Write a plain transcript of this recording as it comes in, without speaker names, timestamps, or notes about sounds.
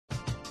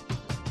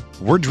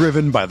We're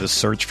driven by the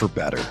search for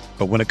better.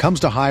 But when it comes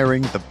to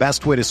hiring, the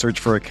best way to search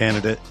for a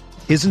candidate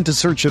isn't to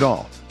search at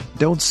all.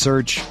 Don't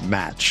search,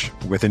 match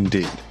with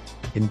Indeed.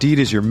 Indeed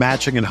is your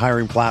matching and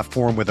hiring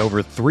platform with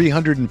over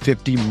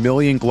 350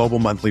 million global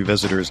monthly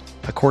visitors,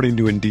 according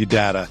to Indeed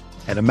data,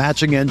 and a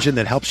matching engine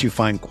that helps you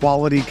find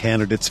quality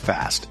candidates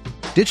fast.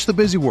 Ditch the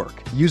busy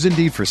work. Use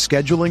Indeed for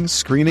scheduling,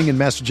 screening, and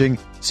messaging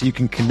so you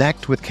can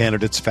connect with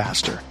candidates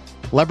faster.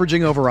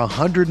 Leveraging over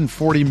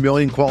 140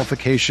 million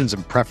qualifications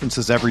and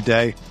preferences every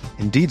day,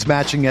 Indeed's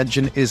matching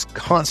engine is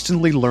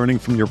constantly learning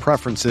from your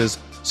preferences,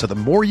 so the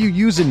more you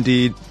use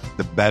Indeed,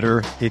 the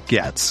better it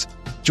gets.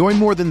 Join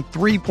more than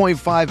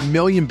 3.5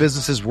 million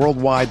businesses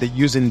worldwide that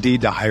use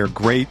Indeed to hire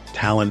great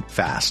talent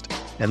fast.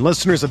 And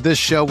listeners of this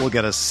show will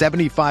get a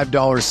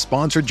 $75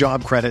 sponsored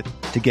job credit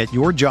to get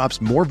your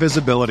jobs more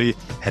visibility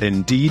at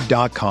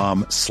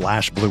Indeed.com/Blue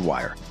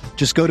Wire.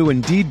 Just go to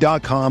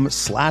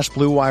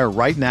Indeed.com/Blue Wire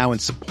right now and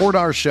support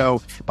our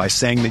show by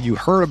saying that you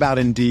heard about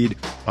Indeed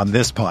on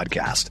this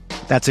podcast.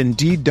 That's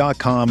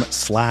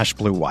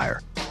Indeed.com/Blue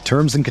Wire.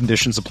 Terms and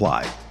conditions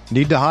apply.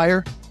 Need to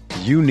hire?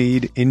 You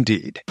need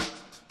Indeed.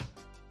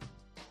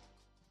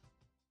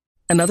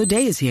 Another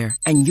day is here,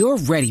 and you're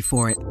ready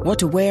for it. What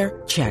to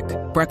wear? Check.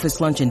 Breakfast,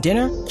 lunch, and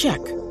dinner?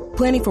 Check.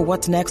 Planning for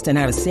what's next and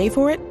how to save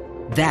for it?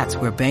 That's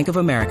where Bank of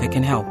America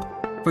can help.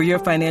 For your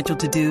financial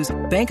to-dos,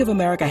 Bank of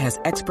America has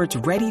experts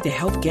ready to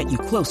help get you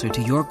closer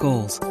to your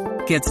goals.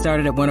 Get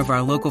started at one of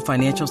our local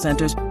financial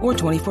centers or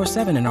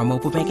 24/7 in our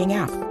mobile banking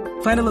app.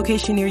 Find a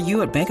location near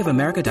you at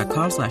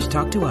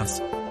bankofamerica.com/talktous.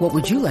 What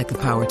would you like the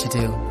power to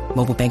do?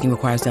 Mobile banking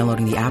requires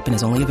downloading the app and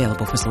is only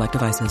available for select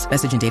devices.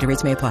 Message and data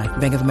rates may apply.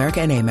 Bank of America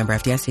N.A., member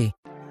FDIC.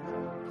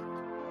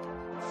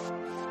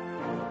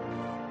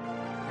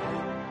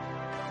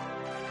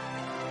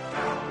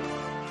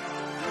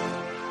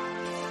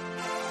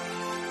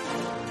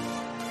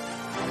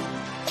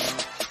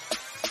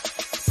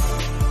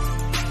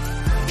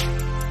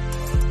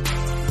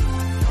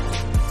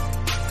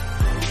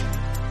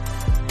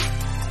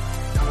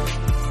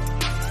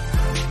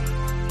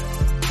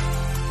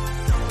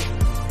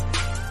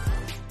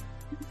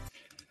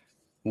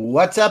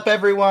 What's up,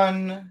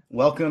 everyone?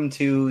 Welcome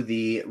to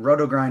the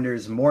Roto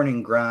Grinders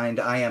Morning Grind.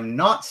 I am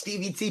not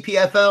Stevie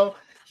TPFL.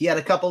 He had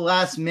a couple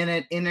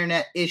last-minute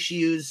internet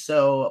issues,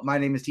 so my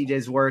name is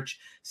TJ Zwerch,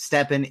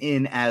 stepping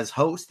in as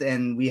host,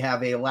 and we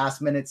have a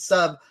last-minute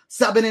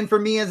subbing in for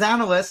me as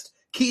analyst.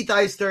 Keith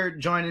Eister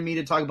joining me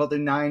to talk about the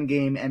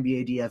 9-game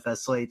NBA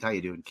DFS slate. How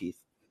you doing, Keith?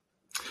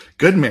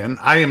 Good, man.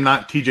 I am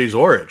not TJ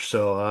Zwerch,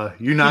 so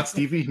you not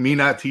Stevie, me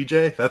not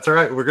TJ. That's all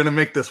right. We're going to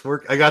make this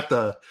work. I got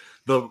the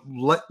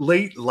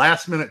late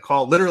last minute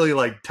call, literally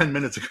like 10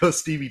 minutes ago.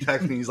 Stevie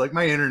texted me. He's like,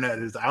 my internet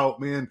is out,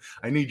 man.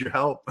 I need your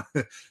help.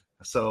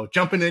 So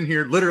jumping in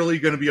here, literally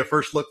going to be a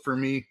first look for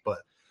me, but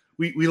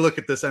we look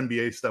at this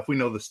NBA stuff. We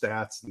know the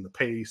stats and the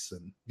pace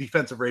and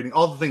defensive rating,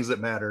 all the things that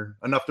matter,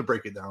 enough to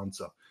break it down.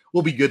 So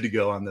we'll be good to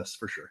go on this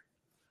for sure.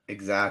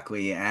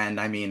 Exactly.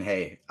 And I mean,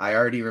 hey, I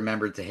already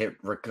remembered to hit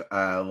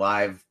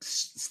live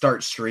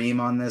start stream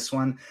on this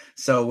one.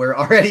 So we're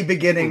already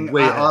beginning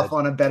off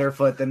on a better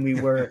foot than we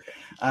were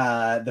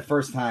the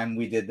first time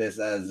we did this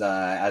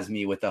as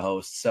me with the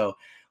host. So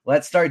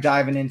let's start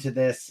diving into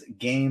this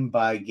game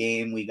by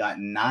game. We got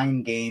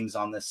 9 games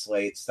on the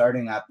slate.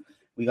 Starting up,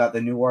 we got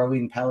the New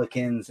Orleans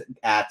Pelicans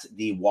at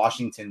the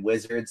Washington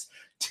Wizards.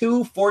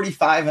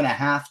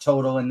 245.5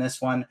 total in this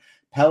one.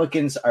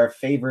 Pelicans are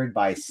favored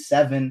by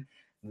 7.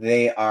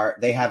 They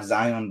have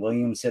Zion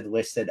Williamson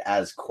listed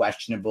as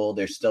questionable.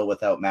 They're still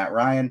without Matt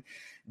Ryan.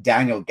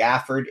 Daniel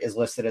Gafford is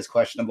listed as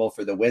questionable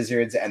for the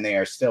Wizards, and they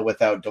are still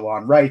without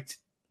DeLon Wright,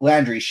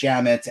 Landry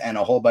Shamet, and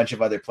a whole bunch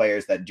of other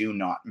players that do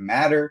not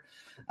matter.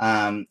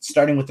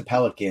 Starting with the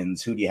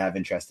Pelicans, who do you have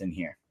interest in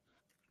here?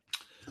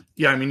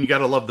 Yeah, I mean, you got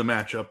to love the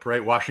matchup,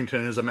 right?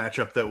 Washington is a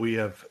matchup that we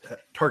have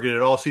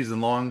targeted all season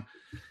long.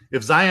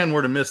 If Zion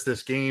were to miss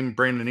this game,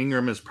 Brandon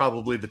Ingram is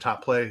probably the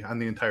top play on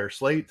the entire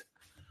slate.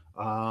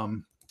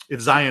 If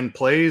Zion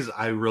plays,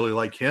 I really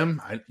like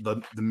him.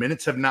 The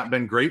minutes have not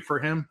been great for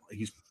him.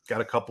 He's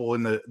got a couple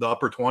in the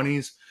upper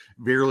 20s.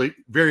 Very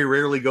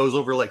rarely goes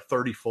over like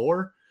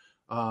 34.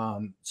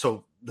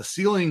 So the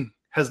ceiling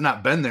has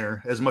not been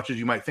there as much as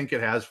you might think it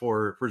has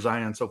for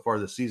Zion so far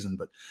this season.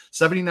 But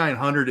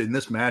 7,900 in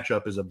this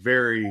matchup is a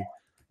very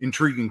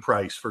intriguing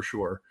price for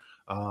sure.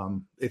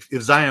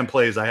 If Zion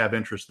plays, I have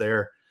interest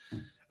there.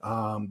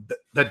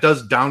 That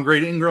does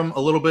downgrade Ingram a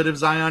little bit if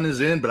Zion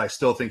is in, but I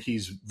still think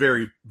he's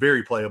very,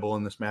 very playable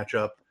in this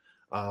matchup.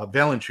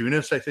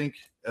 Valanciunas, I think,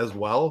 as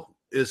well,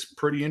 is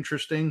pretty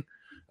interesting.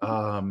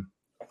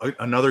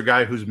 Another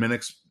guy whose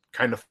minutes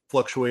kind of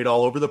fluctuate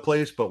all over the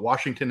place, but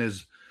Washington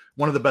is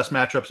one of the best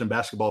matchups in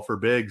basketball for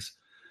bigs.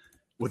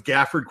 With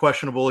Gafford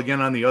questionable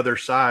again on the other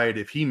side,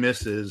 if he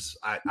misses,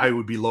 I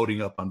would be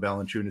loading up on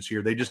Valanciunas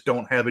here. They just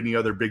don't have any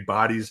other big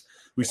bodies.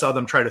 We saw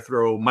them try to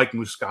throw Mike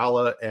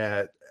Muscala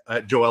at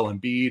Joel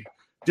Embiid.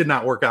 Did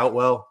not work out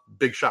well.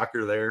 Big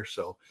shocker there.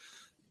 So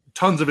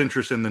tons of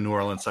interest in the New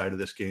Orleans side of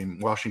this game.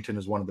 Washington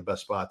is one of the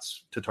best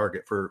spots to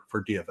target for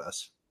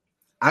DFS.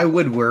 I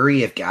would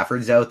worry if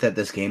Gafford's out that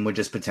this game would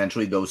just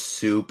potentially go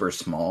super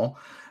small.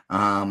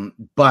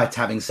 But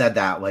having said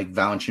that, like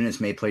Valanciunas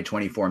may play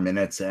 24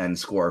 minutes and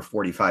score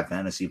 45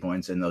 fantasy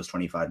points in those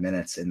 25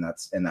 minutes in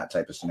that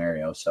type of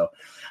scenario. So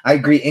I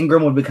agree.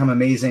 Ingram would become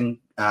amazing.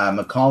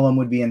 McCollum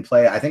would be in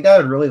play. I think I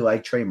would really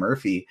like Trey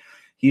Murphy.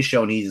 He's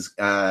shown he's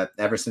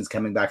ever since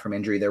coming back from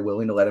injury, they're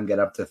willing to let him get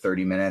up to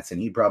 30 minutes,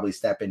 and he'd probably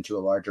step into a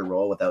larger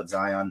role without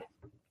Zion.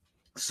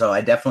 So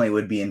I definitely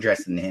would be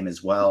interested in him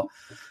as well.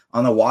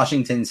 On the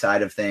Washington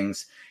side of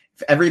things,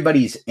 if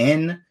everybody's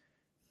in,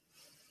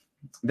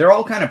 they're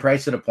all kind of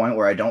priced at a point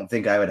where I don't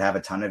think I would have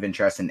a ton of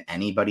interest in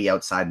anybody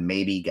outside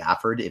maybe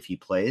Gafford if he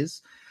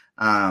plays.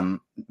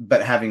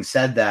 But having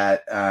said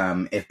that,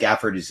 if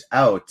Gafford is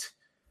out,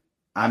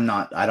 I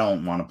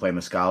don't want to play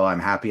Muscala. I'm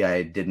happy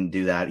I didn't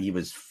do that. He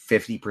was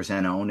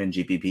 50% owned in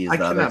GPPs.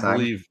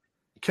 I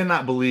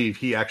cannot believe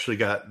he actually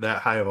got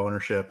that high of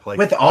ownership. Like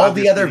with all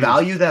the other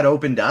value that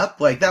opened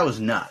up, like that was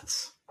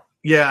nuts.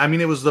 Yeah, I mean,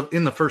 it was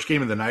in the first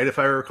game of the night, if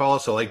I recall.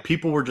 So, like,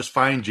 people were just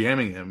fine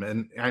jamming him,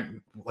 and I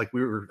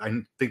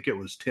think it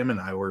was Tim and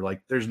I were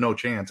like, "There's no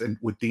chance." And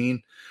with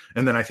Dean,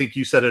 and then I think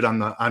you said it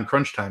on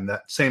Crunch Time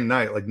that same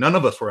night. Like, none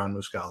of us were on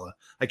Muscala.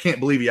 I can't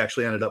believe he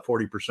actually ended up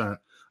 40%.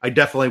 I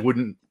definitely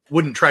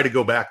wouldn't try to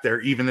go back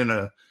there, even in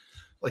a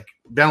like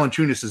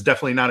Valanciunas is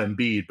definitely not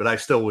Embiid, but I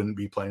still wouldn't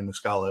be playing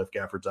Muscala if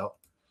Gafford's out.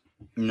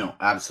 No,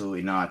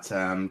 absolutely not.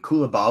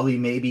 Koulibaly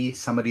maybe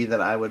somebody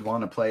that I would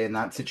want to play in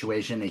that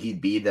situation.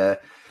 He'd be the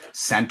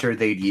center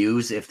they'd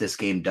use if this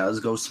game does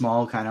go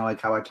small, kind of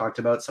like how I talked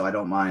about. So I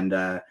don't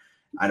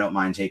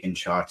mind taking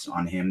shots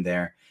on him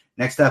there.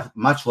 Next up,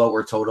 much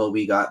lower total.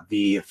 We got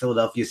the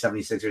Philadelphia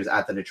 76ers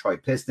at the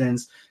Detroit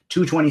Pistons.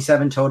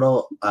 227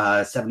 total.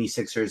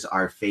 76ers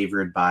are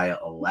favored by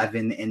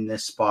 11 in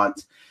this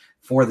spot.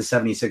 For the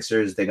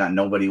 76ers, they got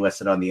nobody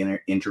listed on the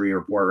injury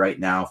report right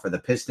now. For the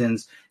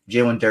Pistons,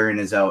 Jalen Duren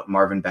is out.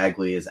 Marvin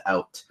Bagley is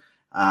out.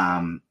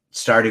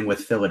 Starting with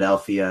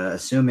Philadelphia,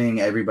 assuming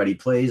everybody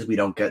plays, we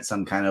don't get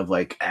some kind of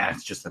like,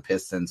 it's just the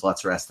Pistons.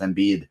 Let's rest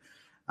Embiid.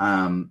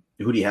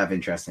 Who do you have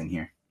interest in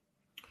here?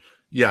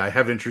 Yeah, I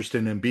have interest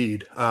in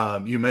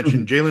Embiid. You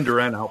mentioned Jalen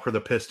Duren out for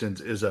the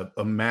Pistons is a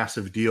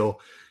massive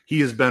deal. He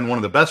has been one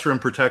of the best rim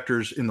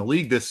protectors in the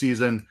league this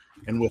season,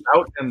 and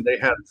without him, they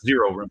have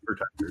zero rim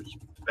protectors.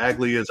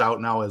 Bagley is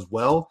out now as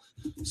well,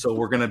 so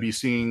we're going to be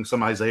seeing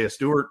some Isaiah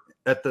Stewart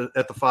at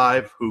the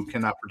 5 who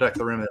cannot protect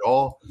the rim at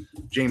all.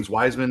 James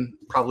Wiseman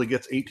probably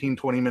gets 18,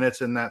 20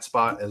 minutes in that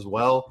spot as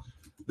well.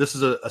 This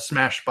is a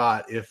smash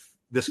spot if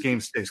this game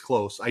stays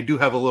close. I do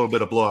have a little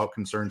bit of blowout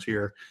concerns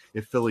here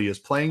if Philly is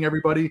playing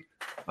everybody,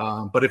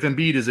 but if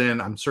Embiid is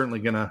in, I'm certainly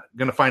gonna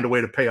find a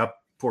way to pay up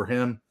for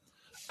him.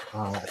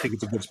 I think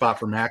it's a good spot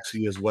for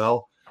Maxey as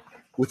well.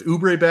 With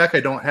Oubre back, I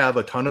don't have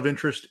a ton of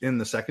interest in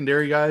the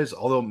secondary guys,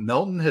 although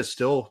Melton has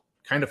still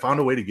kind of found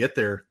a way to get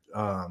there.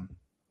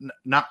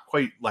 Not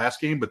quite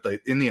last game, but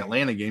in the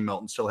Atlanta game,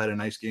 Melton still had a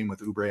nice game with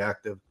Oubre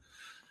active.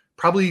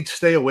 Probably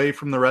stay away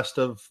from the rest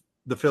of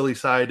the Philly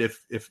side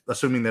if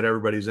assuming that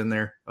everybody's in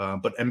there.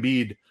 But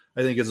Embiid,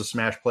 I think, is a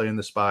smash play in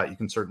this spot. You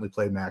can certainly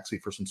play Maxey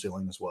for some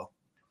ceiling as well.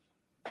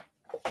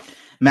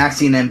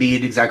 Maxey and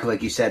Embiid, exactly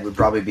like you said, would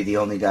probably be the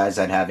only guys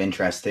I'd have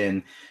interest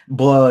in.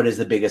 Blowout is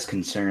the biggest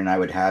concern I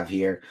would have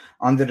here.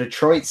 On the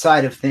Detroit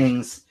side of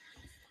things,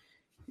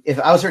 if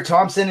Ausar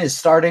Thompson is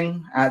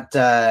starting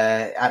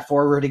at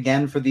forward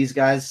again for these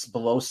guys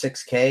below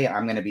 6K,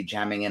 I'm going to be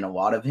jamming in a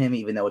lot of him,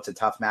 even though it's a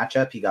tough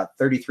matchup. He got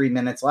 33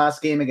 minutes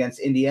last game against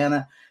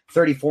Indiana,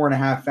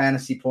 34.5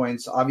 fantasy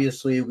points.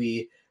 Obviously,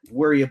 we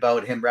worry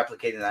about him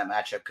replicating that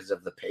matchup because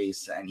of the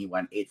pace, and he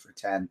went 8 for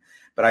 10.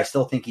 But I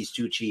still think he's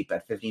too cheap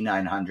at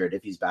 5,900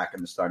 if he's back in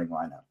the starting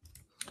lineup.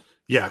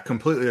 Yeah,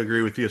 completely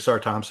agree with the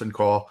Ausar Thompson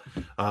call.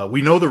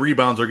 We know the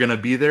rebounds are going to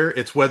be there.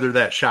 It's whether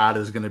that shot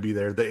is going to be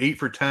there. The 8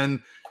 for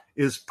 10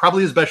 is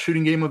probably his best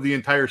shooting game of the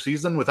entire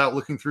season without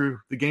looking through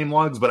the game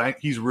logs, but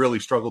he's really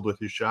struggled with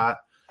his shot.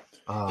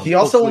 He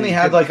also only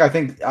had I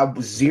think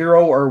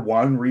 0 or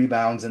 1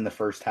 rebounds in the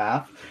first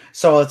half.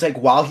 So it's like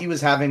while he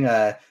was having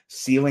a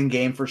ceiling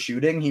game for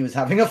shooting, he was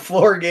having a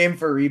floor game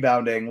for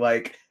rebounding,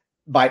 like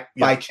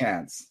by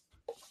chance.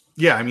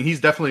 Yeah, I mean,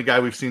 he's definitely a guy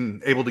we've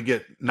seen able to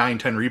get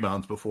 9-10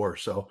 rebounds before.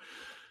 So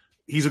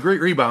he's a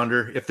great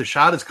rebounder. If the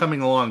shot is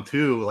coming along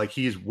too, like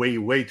he's way,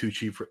 way too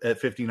cheap at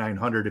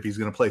 5,900 if he's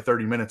going to play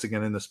 30 minutes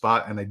again in the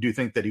spot. And I do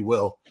think that he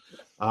will.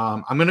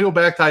 I'm going to go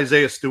back to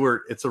Isaiah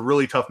Stewart. It's a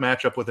really tough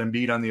matchup with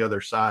Embiid on the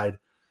other side.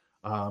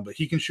 But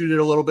he can shoot it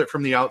a little bit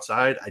from the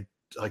outside.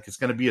 It's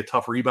going to be a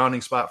tough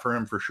rebounding spot for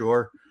him for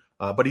sure.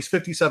 But he's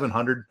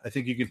 5,700. I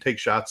think you can take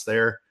shots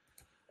there.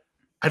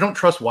 I don't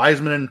trust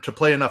Wiseman to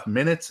play enough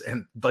minutes,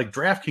 and like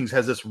DraftKings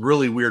has this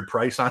really weird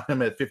price on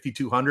him at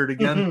 5,200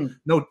 again.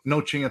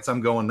 No chance I'm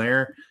going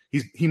there.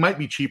 He might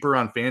be cheaper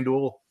on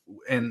FanDuel,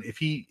 and if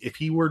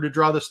he were to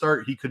draw the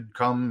start, he could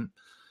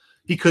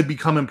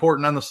become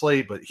important on the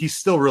slate, but he's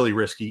still really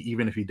risky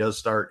even if he does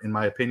start, in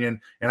my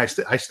opinion. And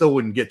I still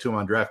wouldn't get to him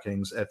on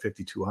DraftKings at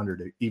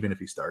 5,200 even if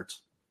he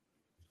starts.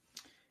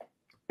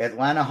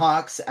 Atlanta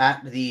Hawks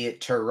at the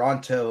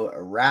Toronto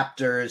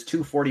Raptors.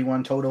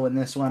 241 total in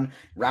this one.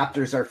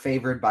 Raptors are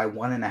favored by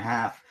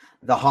 1.5.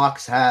 The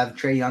Hawks have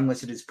Trae Young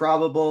listed as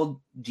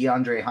probable,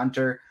 DeAndre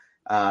Hunter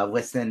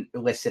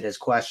listed as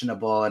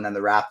questionable, and then the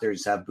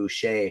Raptors have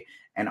Boucher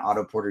and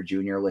Otto Porter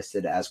Jr.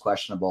 listed as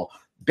questionable.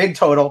 Big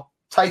total,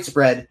 tight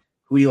spread.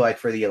 Who do you like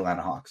for the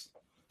Atlanta Hawks?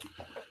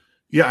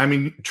 Yeah, I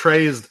mean,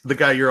 Trae is the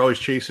guy you're always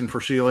chasing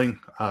for ceiling.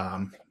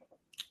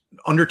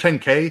 Under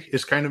 10K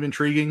is kind of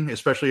intriguing,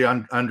 especially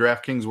on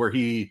DraftKings, where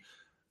he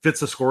fits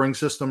the scoring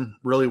system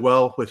really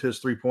well with his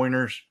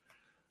 3-pointers.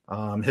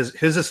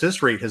 His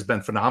assist rate has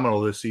been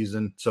phenomenal this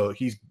season. So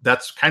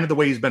that's kind of the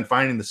way he's been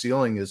finding the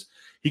ceiling, is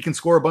he can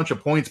score a bunch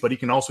of points, but he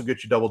can also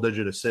get you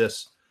double-digit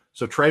assists.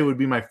 So Trae would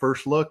be my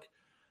first look.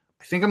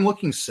 I think I'm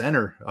looking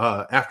center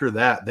after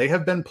that. They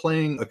have been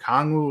playing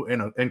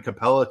Okongwu and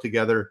Capella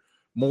together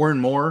more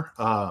and more.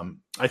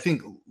 I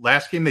think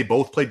last game they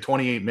both played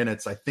 28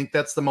 minutes. I think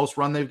that's the most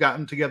run they've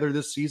gotten together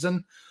this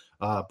season.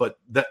 But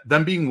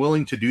them being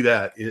willing to do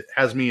that, it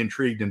has me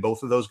intrigued in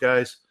both of those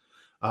guys.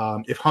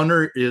 If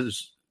Hunter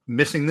is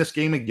missing this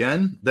game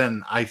again,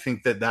 then I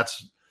think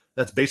that's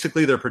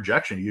basically their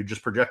projection. You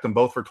just project them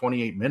both for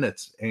 28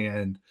 minutes,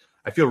 and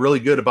I feel really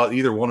good about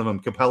either one of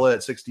them. Capella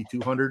at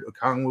 6,200,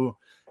 Okongwu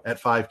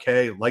at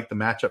 5K. Like the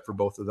matchup for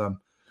both of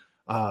them.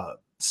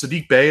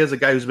 Saddiq Bey is a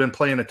guy who's been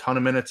playing a ton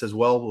of minutes as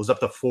well. Was up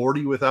to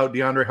 40 without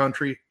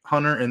DeAndre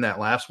Hunter in that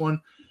last one.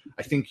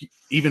 I think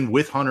even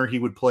with Hunter, he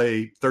would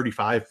play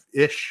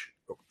 35-ish,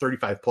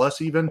 35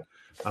 plus even.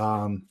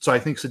 So I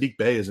think Saddiq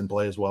Bey is in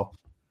play as well.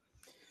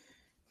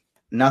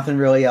 Nothing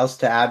really else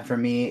to add for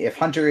me. If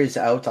Hunter is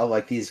out, I'll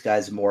like these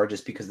guys more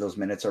just because those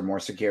minutes are more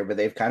secure, but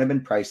they've kind of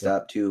been priced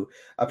up to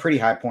a pretty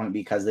high point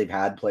because they've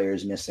had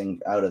players missing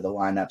out of the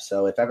lineup.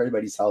 So if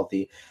everybody's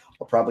healthy,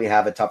 we'll probably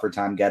have a tougher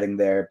time getting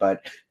there.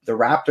 But the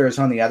Raptors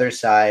on the other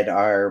side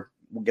are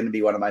going to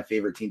be one of my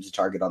favorite teams to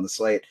target on the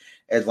slate.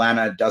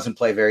 Atlanta doesn't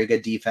play very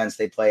good defense.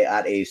 They play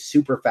at a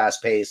super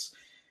fast pace.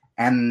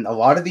 And a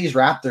lot of these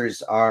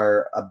Raptors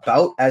are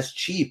about as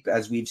cheap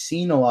as we've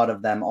seen a lot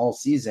of them all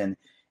season.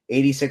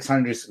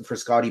 8,600 for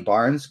Scotty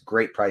Barnes,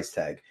 great price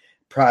tag.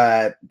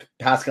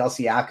 Pascal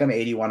Siakam,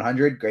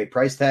 8,100, great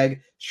price tag.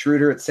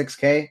 Schroeder at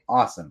 6K,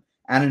 awesome.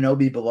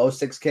 Anunoby below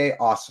 6K,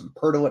 awesome.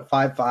 Poeltl at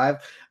 5.5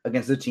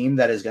 against a team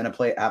that is going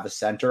to have a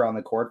center on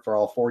the court for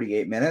all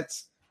 48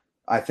 minutes,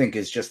 I think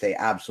is just a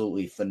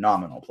absolutely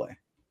phenomenal play.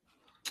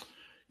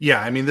 Yeah,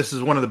 I mean, this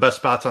is one of the best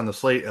spots on the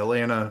slate.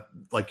 Atlanta,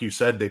 like you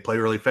said, they play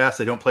really fast.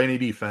 They don't play any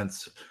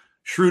defense.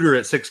 Schroeder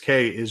at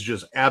 6K is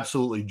just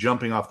absolutely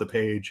jumping off the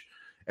page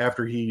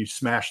after he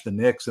smashed the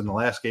Knicks in the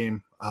last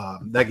game.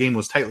 That game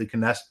was tightly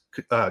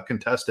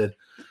contested.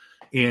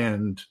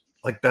 And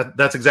like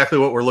that's exactly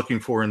what we're looking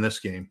for in this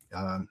game.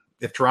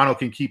 If Toronto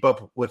can keep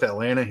up with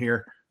Atlanta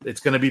here,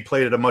 it's going to be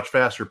played at a much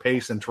faster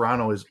pace, and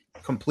Toronto is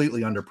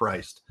completely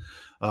underpriced.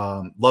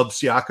 Love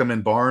Siakam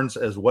and Barnes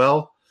as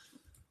well.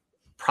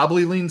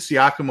 Probably lean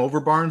Siakam over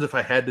Barnes if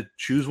I had to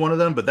choose one of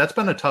them, but that's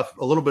been a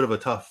little bit of a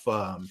tough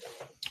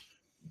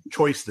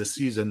choice this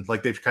season.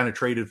 Like they've kind of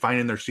traded,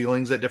 finding their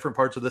ceilings at different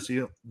parts of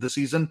the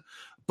season.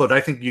 But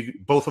I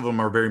think both of them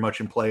are very much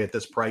in play at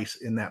this price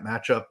in that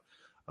matchup.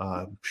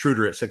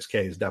 Schroeder at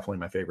 6K is definitely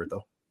my favorite,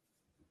 though.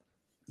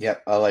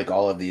 Yep, I like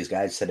all of these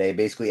guys today.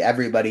 Basically,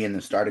 everybody in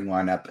the starting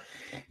lineup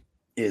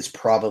is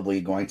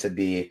probably going to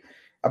be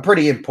a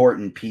pretty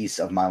important piece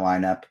of my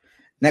lineup.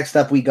 Next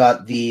up, we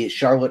got the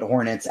Charlotte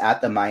Hornets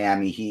at the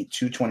Miami Heat,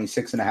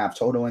 226.5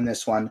 total in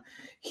this one.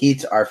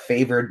 Heat are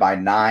favored by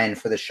 9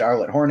 for the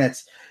Charlotte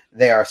Hornets.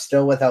 They are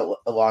still without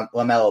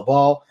LaMelo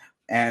Ball,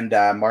 and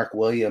Mark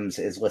Williams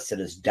is listed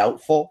as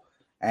doubtful.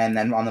 And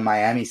then on the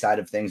Miami side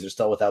of things, they're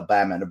still without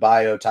Bam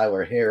Adebayo,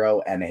 Tyler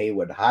Hero, and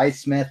Haywood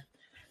Highsmith.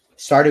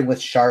 Starting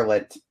with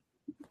Charlotte,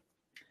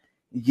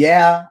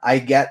 yeah, I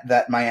get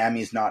that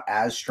Miami's not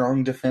as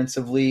strong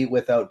defensively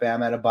without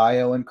Bam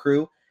Adebayo and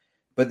crew,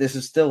 but this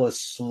is still a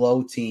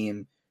slow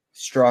team,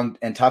 strong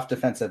and tough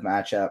defensive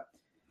matchup.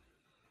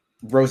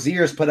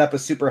 Rozier's put up a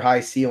super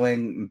high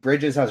ceiling.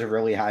 Bridges has a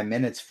really high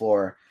minutes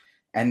floor,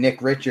 and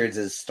Nick Richards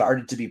has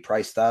started to be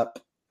priced up.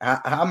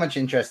 How much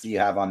interest do you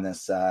have on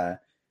this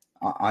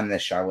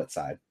Charlotte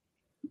side?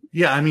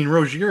 Yeah, I mean,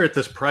 Rozier at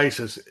this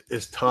price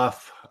is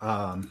tough.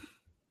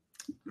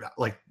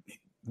 Like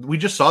we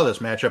just saw this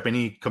matchup and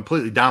he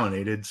completely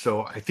dominated.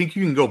 So I think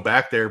you can go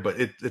back there, but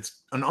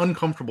it's an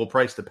uncomfortable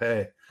price to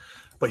pay.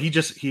 But he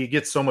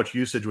gets so much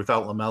usage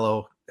without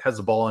LaMelo, has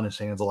the ball in his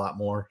hands a lot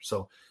more.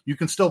 So you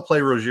can still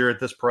play Rozier at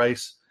this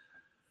price.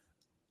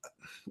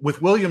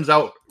 With Williams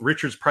out,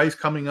 Richards' price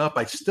coming up,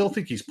 I still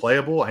think he's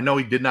playable. I know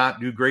he did not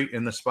do great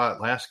in the spot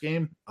last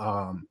game,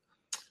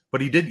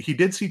 but he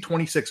did see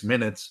 26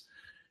 minutes.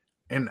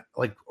 And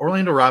like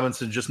Orlando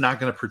Robinson's just not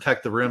going to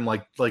protect the rim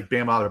like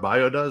Bam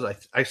Adebayo does.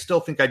 I still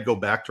think I'd go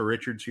back to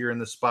Richards here in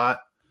this spot.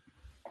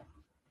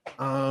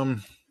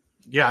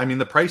 Yeah, I mean,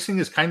 the pricing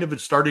is kind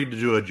of starting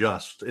to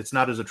adjust. It's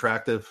not as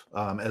attractive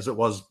as it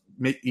was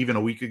even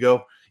a week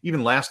ago,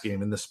 even last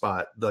game in this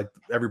spot. Like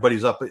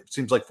everybody's up. It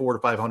seems like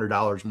 $400 to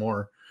 $500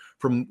 more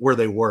from where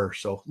they were.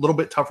 So a little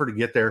bit tougher to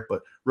get there,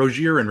 but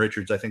Rozier and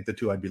Richards, I think the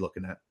two I'd be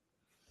looking at.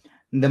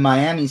 The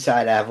Miami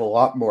side, I have a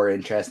lot more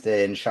interest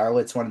in.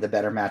 Charlotte's one of the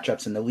better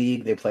matchups in the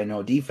league. They play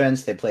no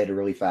defense. They play at a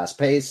really fast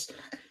pace.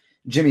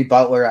 Jimmy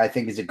Butler, I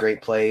think, is a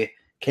great play.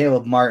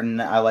 Caleb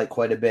Martin, I like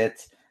quite a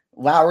bit.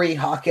 Lowry,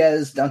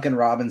 Jaquez, Duncan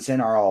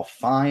Robinson are all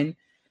fine.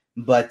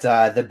 But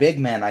the big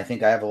men, I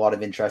think I have a lot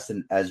of interest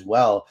in as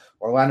well.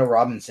 Orlando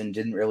Robinson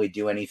didn't really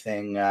do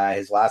anything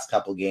his last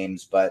couple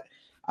games, but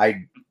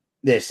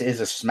this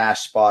is a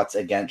smash spots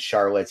against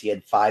Charlotte. He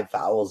had 5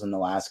 fouls in the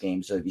last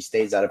game, so if he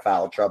stays out of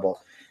foul trouble,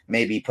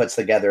 maybe puts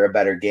together a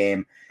better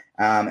game.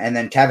 And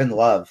then Kevin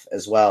Love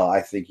as well,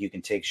 I think you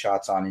can take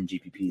shots on in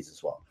GPPs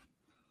as well.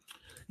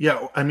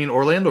 Yeah, I mean,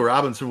 Orlando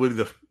Robinson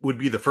would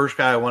be the first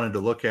guy I wanted to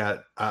look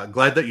at.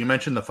 Glad that you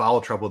mentioned the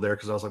foul trouble there,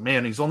 because I was like,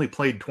 man, he's only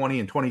played 20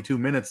 and 22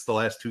 minutes the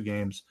last 2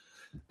 games.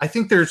 I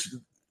think there's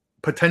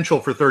potential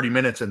for 30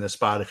 minutes in this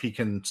spot if he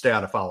can stay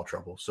out of foul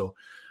trouble. So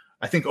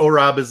I think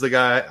O-Rob is the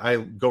guy I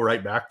go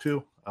right back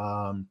to.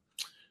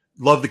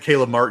 Love the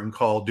Caleb Martin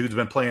call. Dude's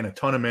been playing a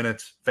ton of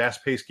minutes,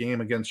 fast-paced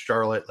game against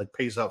Charlotte, like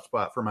pace-up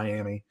spot for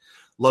Miami.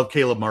 Love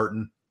Caleb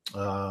Martin.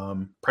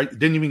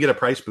 Didn't even get a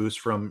price boost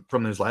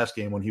from his last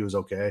game when he was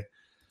okay.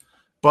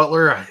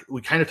 Butler,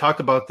 we kind of talked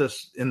about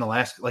this in the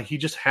last, like he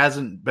just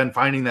hasn't been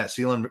finding that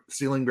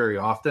ceiling very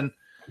often.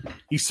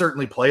 He's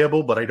certainly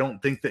playable, but I don't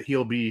think that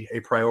he'll be a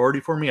priority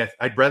for me.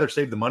 I'd rather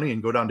save the money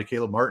and go down to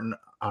Caleb Martin,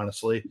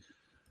 honestly.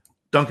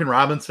 Duncan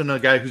Robinson, a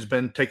guy who's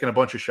been taking a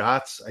bunch of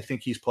shots. I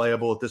think he's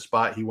playable at this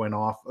spot. He went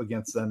off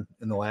against them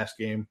in the last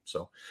game.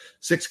 So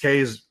 $6K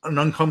is an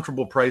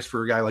uncomfortable price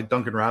for a guy like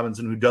Duncan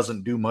Robinson who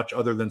doesn't do much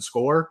other than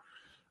score.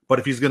 But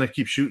if he's going to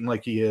keep shooting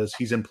like he is,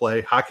 he's in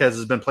play. Jaquez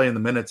has been playing the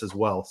minutes as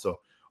well. So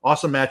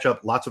awesome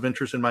matchup. Lots of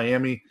interest in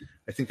Miami.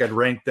 I think I'd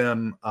rank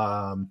them.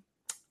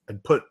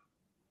 I'd put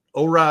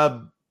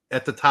O-Rob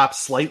at the top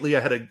slightly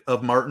ahead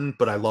of Martin,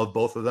 but I love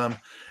both of them.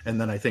 And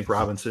then I think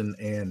Robinson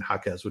and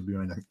Jaquez would be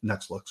my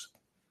next looks.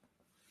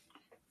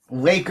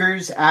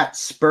 Lakers at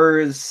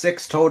Spurs,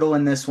 6 total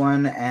in this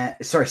one.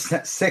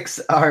 6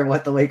 are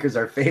what the Lakers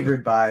are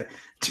favored by.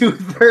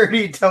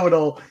 230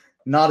 total,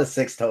 not a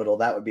 6 total.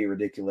 That would be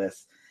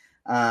ridiculous.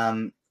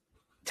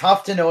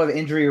 Tough to know of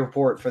injury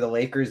report for the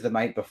Lakers the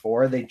night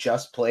before. They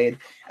just played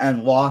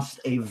and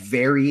lost a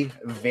very,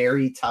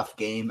 very tough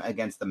game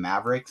against the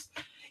Mavericks.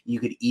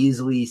 You could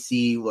easily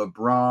see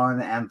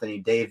LeBron, Anthony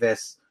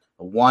Davis,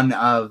 one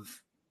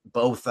of,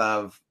 both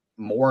of,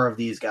 more of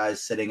these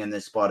guys sitting in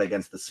this spot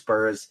against the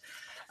Spurs.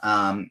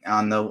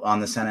 On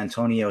the San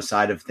Antonio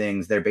side of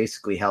things, they're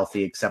basically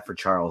healthy except for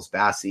Charles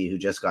Bassey, who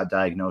just got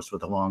diagnosed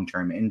with a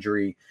long-term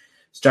injury.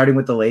 Starting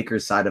with the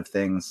Lakers side of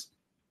things,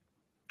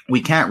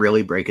 we can't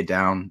really break it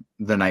down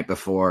the night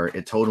before.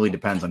 It totally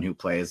depends on who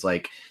plays.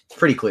 Like, it's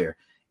pretty clear.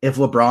 If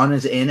LeBron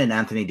is in and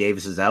Anthony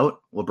Davis is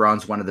out,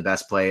 LeBron's one of the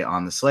best play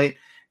on the slate.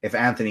 If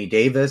Anthony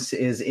Davis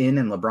is in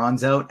and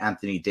LeBron's out,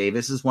 Anthony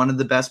Davis is one of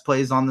the best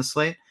plays on the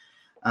slate.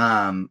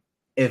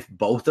 If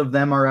both of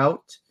them are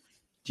out,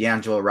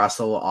 D'Angelo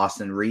Russell,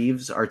 Austin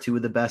Reeves are 2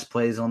 of the best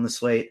plays on the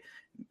slate.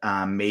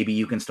 Maybe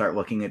you can start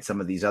looking at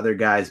some of these other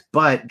guys,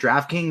 but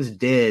DraftKings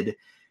did,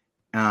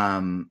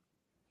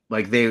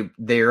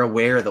 they're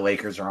aware the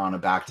Lakers are on a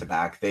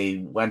back-to-back. They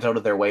went out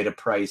of their way to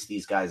price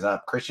these guys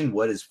up. Christian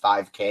Wood is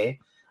 $5K,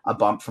 a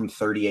bump from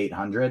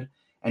 3,800,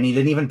 and he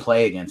didn't even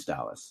play against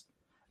Dallas.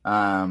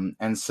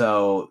 And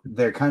so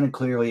they're kind of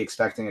clearly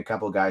expecting a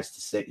couple guys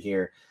to sit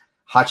here.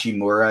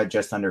 Hachimura,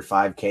 just under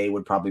 5K,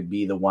 would probably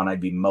be the one I'd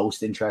be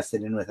most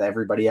interested in with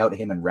everybody out,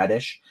 him and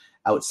Reddish,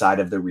 outside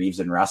of the Reeves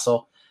and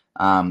Russell.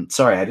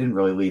 Sorry, I didn't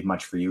really leave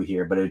much for you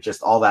here, but it's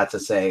just all that to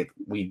say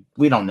we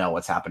don't know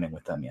what's happening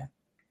with them yet.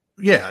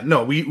 Yeah,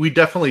 no, we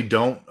definitely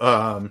don't.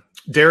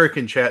 Derek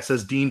in chat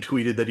says Dean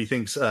tweeted that he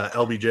thinks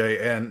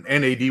LBJ and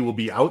AD will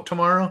be out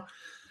tomorrow.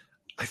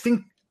 I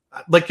think,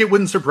 it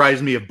wouldn't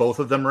surprise me if both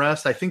of them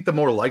rest. I think the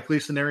more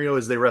likely scenario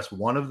is they rest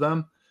one of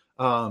them.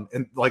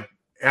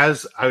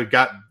 As I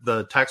got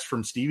the text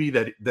from Stevie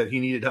that he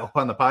needed help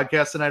on the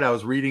podcast tonight, I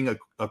was reading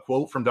a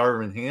quote from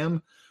Darvin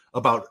Ham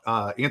about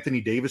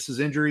Anthony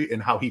Davis's injury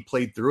and how he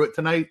played through it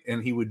tonight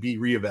and he would be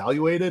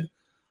reevaluated.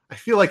 I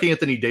feel like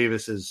Anthony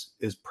Davis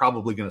is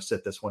probably going to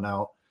sit this one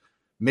out.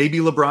 Maybe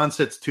LeBron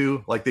sits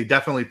too. Like, they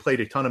definitely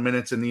played a ton of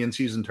minutes in the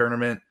in-season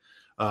tournament.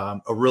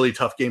 A really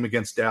tough game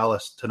against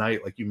Dallas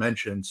tonight, like you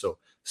mentioned. So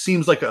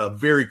seems like a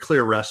very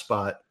clear rest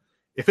spot.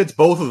 If it's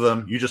both of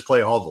them, you just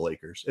play all the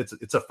Lakers.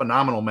 It's a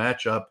phenomenal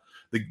matchup.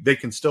 They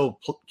can still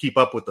keep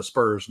up with the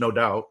Spurs, no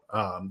doubt.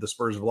 The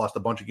Spurs have lost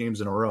a bunch of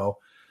games in a row.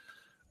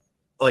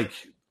 Like,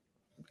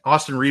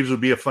 Austin Reeves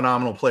would be a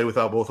phenomenal play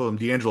without both of them.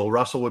 D'Angelo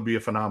Russell would be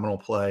a phenomenal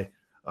play.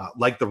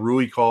 Like the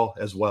Rui call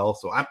as well.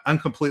 So I'm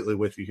completely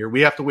with you here.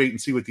 We have to wait and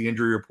see what the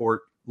injury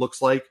report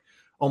looks like.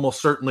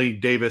 Almost certainly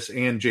Davis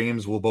and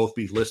James will both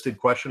be listed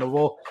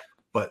questionable.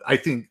 But I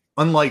think,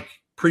 unlike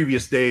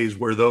previous days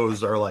where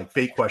those are like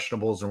fake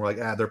questionables and we're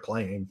like, they're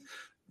playing,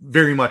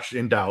 very much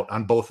in doubt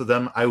on both of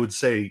them, I would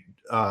say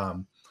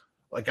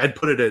I'd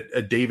put it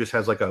at Davis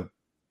has like a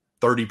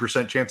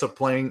 30% chance of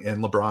playing,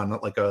 and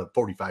LeBron like a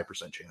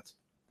 45% chance.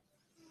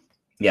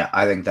 Yeah,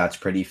 I think that's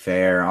pretty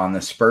fair. On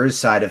the Spurs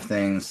side of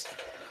things,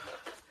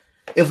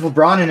 if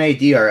LeBron and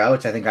AD are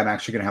out, I think I'm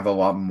actually going to have a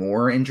lot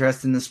more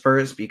interest in the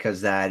Spurs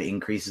because that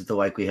increases the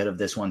likelihood of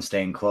this one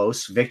staying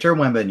close. Victor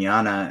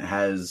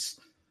Wembanyama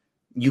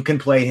you can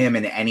play him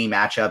in any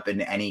matchup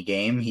in any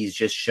game. He's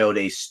just showed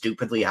a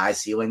stupidly high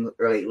ceiling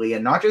lately,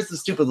 and not just the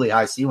stupidly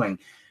high ceiling,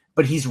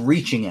 but he's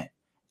reaching it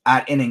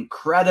at an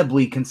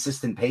incredibly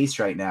consistent pace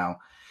right now.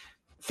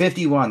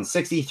 51,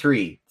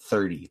 63,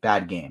 30,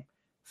 bad game.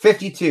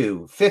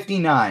 52,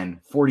 59,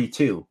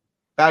 42,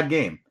 bad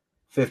game.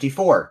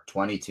 54,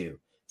 22,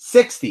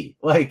 60.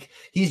 Like,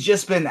 he's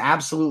just been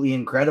absolutely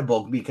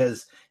incredible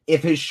because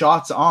if his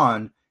shot's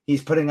on,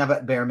 he's putting up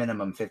at bare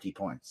minimum 50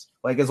 points.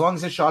 Like, as long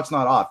as his shot's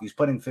not off, he's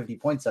putting 50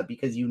 points up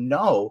because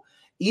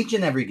each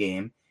and every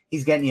game,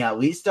 he's getting you at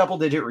least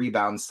double-digit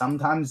rebounds,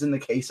 sometimes in the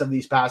case of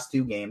these past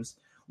two games,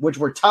 which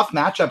were tough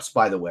matchups,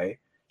 by the way.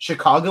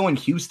 Chicago and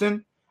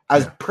Houston,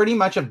 as pretty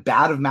much as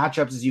bad of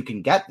matchups as you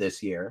can get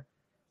this year,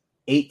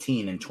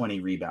 18 and 20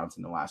 rebounds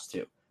in the last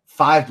two.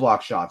 5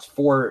 block shots,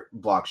 4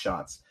 block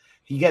shots.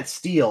 He gets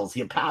steals.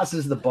 He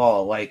passes the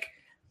ball. Like,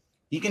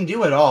 he can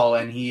do it all,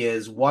 and he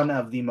is one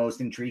of the most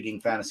intriguing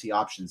fantasy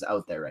options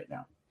out there right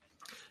now.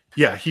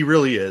 Yeah, he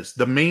really is.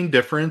 The main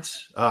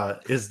difference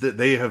is that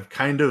they have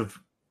kind of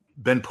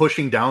been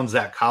pushing down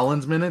Zach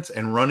Collins minutes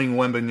and running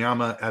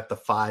Wembanyama at the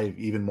 5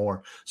 even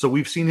more. So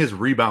we've seen his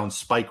rebounds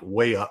spike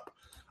way up.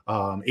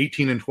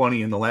 18 and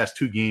 20 in the last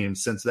 2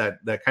 games since that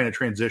kind of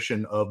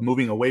transition of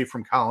moving away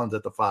from Collins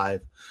at the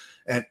 5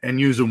 and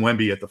using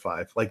Wemby at the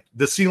 5. Like,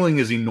 the ceiling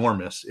is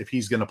enormous if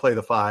he's going to play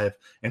the 5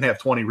 and have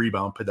 20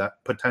 rebound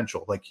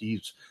potential. Like,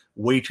 he's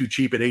way too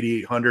cheap at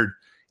 8,800.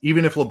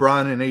 Even if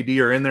LeBron and AD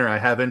are in there, I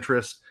have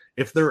interest.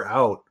 If they're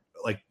out,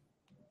 like,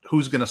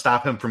 who's going to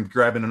stop him from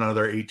grabbing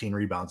another 18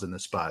 rebounds in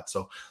this spot?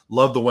 So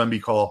love the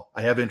Wemby call.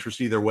 I have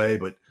interest either way,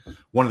 but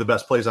one of the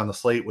best plays on the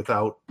slate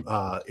without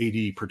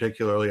AD,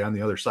 particularly on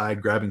the other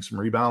side, grabbing some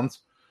rebounds.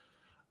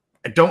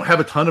 I don't have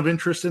a ton of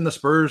interest in the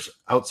Spurs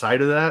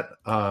outside of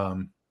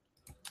that.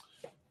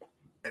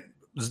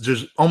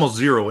 There's almost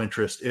zero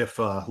interest if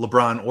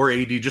LeBron or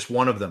AD, just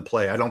one of them,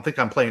 play. I don't think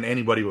I'm playing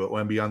anybody with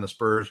Wemby on the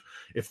Spurs.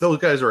 If those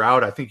guys are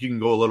out, I think you can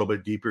go a little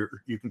bit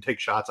deeper. You can take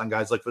shots on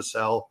guys like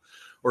Vassell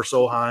or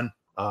Sohan.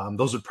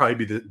 Those would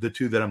probably be the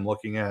two that I'm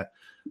looking at.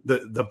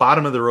 The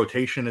bottom of the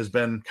rotation has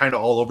been kind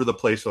of all over the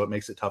place, so it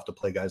makes it tough to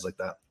play guys like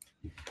that.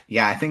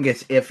 Yeah, I think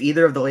it's if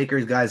either of the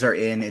Lakers guys are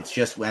in, it's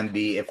just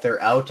Wemby. If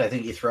they're out, I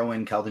think you throw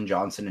in Keldon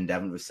Johnson and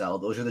Devin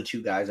Vassell. Those are the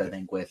two guys I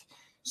think with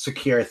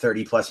secure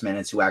 30-plus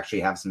minutes who actually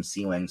have some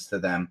ceilings to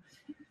them.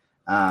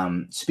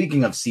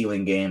 Speaking of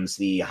ceiling games,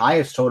 the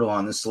highest total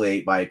on the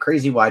slate by a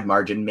crazy wide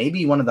margin,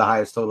 maybe one of the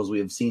highest totals we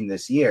have seen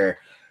this year,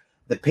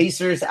 the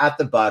Pacers at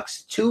the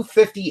Bucks,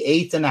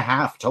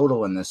 258.5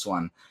 total in this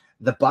one.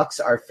 The Bucks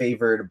are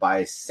favored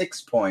by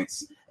 6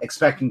 points,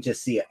 expecting to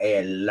see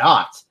a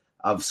lot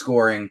of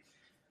scoring.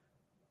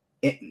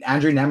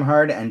 Andrew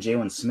Nembhard and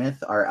Jalen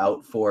Smith are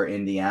out for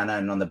Indiana,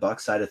 and on the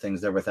Bucks side of things,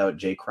 they're without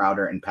Jay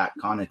Crowder and Pat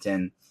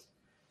Connaughton.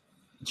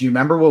 Do you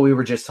remember what we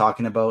were just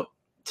talking about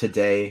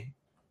today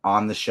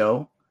on the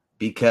show?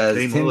 Because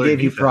Tim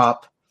gave you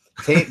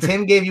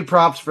Tim gave you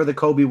props for the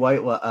Kobe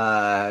White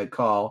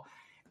call,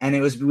 and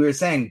we were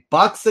saying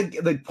Bucks,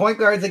 the point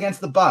guards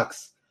against the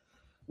Bucks.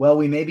 Well,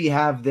 we maybe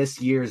have this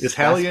year's is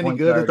Hallie any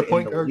good at the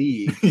point guard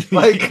league.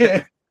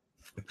 Like,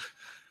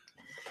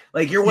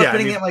 like you're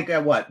putting it like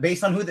at what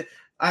based on who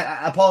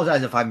I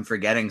apologize if I'm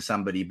forgetting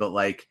somebody, but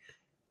like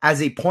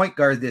as a point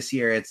guard this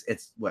year,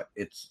 it's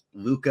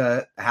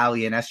Luka,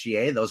 Hallie, and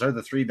SGA. Those are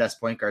the 3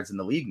 best point guards in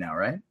the league now,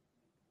 right?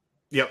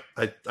 Yep,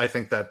 I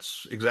think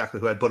that's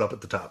exactly who I'd put up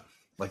at the top.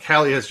 Like,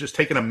 Hallie has just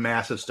taken a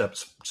massive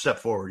step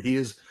forward.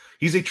 He's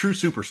a true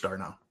superstar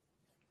now.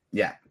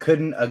 Yeah,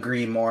 couldn't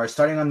agree more.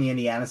 Starting on the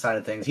Indiana side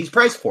of things, he's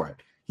priced for it.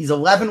 He's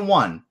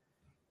 11-1.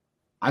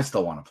 I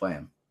still want to play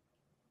him.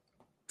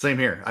 Same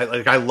here.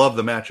 I love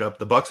the matchup.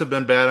 The Bucks have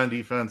been bad on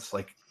defense.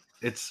 Like,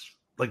 it's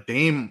like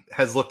Dame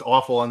has looked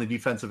awful on the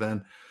defensive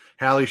end.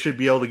 Hallie should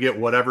be able to get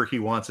whatever he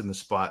wants in the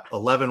spot.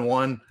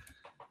 11-1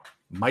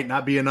 might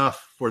not be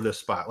enough for this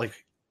spot. Like,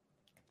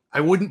 I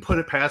wouldn't put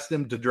it past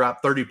him to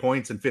drop 30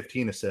 points and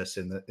 15 assists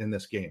in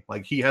this game.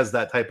 Like, he has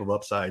that type of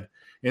upside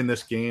in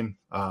this game.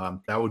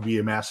 That would be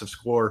a massive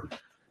score.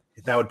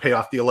 That would pay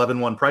off the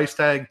 11-1 price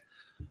tag.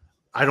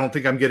 I don't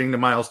think I'm getting to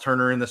Miles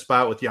Turner in the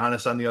spot with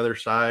Giannis on the other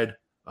side.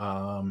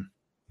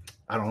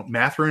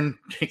 Mathurin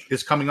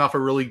is coming off a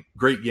really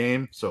great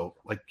game. So,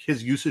 like,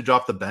 his usage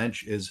off the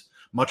bench is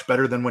much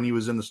better than when he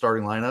was in the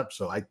starting lineup.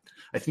 So I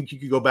think you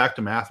could go back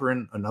to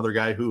Mathurin, another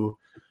guy who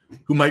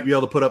might be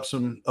able to put up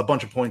a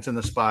bunch of points in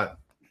the spot.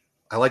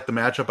 I like the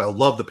matchup. I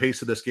love the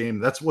pace of this game.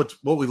 That's what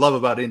we love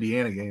about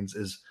Indiana games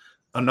is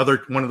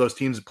another one of those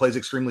teams that plays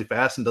extremely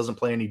fast and doesn't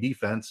play any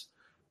defense.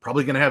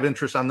 Probably going to have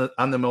interest on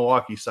the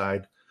Milwaukee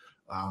side.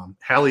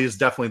 Hallie is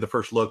definitely the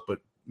first look, but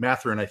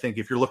Mathurin, I think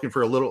if you're looking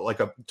for a little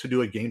to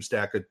do a game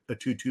stack, a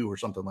 2-2 or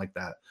something like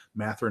that,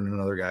 Mathurin,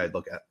 another guy I'd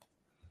look at.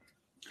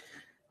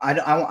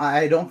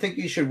 I don't think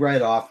you should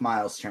write off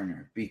Miles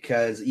Turner,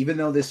 because even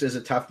though this is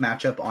a tough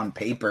matchup on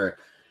paper,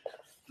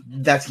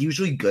 that's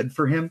usually good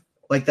for him.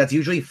 Like, that's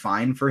usually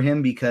fine for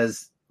him,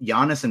 because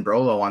Giannis and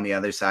Brolo on the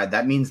other side,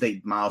 that means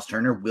that Miles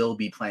Turner will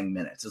be playing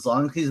minutes. As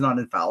long as he's not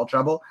in foul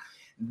trouble,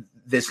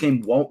 this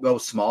game won't go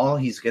small.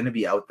 He's going to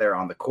be out there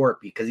on the court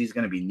because he's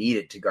going to be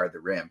needed to guard the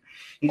rim.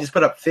 He just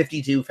put up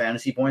 52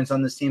 fantasy points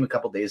on this team a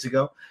couple days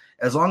ago.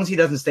 As long as he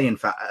doesn't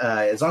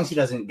as long as he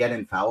doesn't get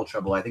in foul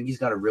trouble, I think he's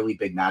got a really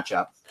big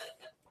matchup,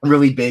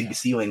 really big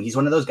ceiling. He's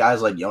one of those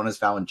guys like Jonas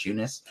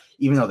Valanciunas,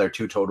 even though they're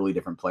two totally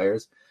different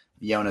players.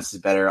 Jonas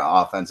is better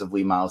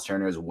offensively. Miles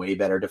Turner is way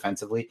better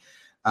defensively.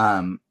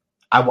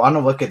 I want to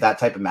look at that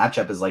type of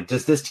matchup as like,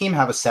 does this team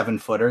have a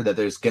 7-footer that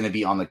there's going to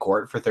be on the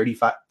court for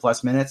 35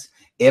 plus minutes?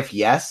 If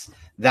yes,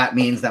 that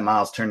means that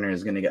Miles Turner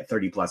is going to get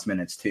 30 plus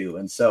minutes too.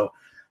 And so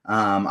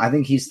I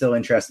think he's still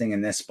interesting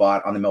in this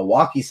spot. On the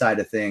Milwaukee side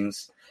of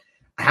things,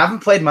 I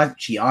haven't played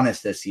much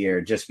Giannis this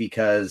year just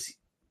because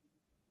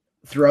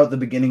throughout the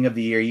beginning of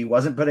the year, he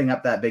wasn't putting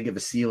up that big of a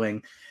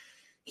ceiling.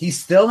 He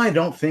still, I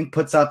don't think,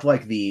 puts up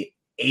like the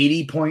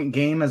 80-point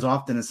game as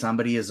often as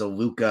somebody as a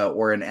Luka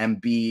or an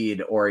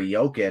Embiid or a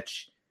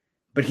Jokic,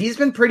 but he's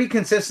been pretty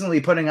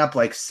consistently putting up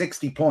like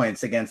 60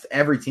 points against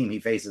every team he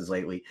faces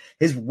lately.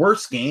 His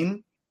worst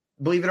game,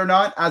 believe it or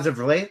not, as of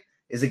late,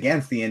 is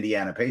against the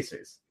Indiana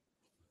Pacers.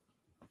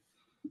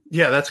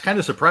 Yeah, that's kind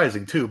of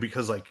surprising too,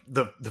 because like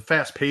the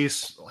fast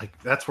pace, like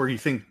that's where you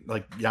think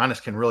like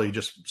Giannis can really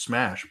just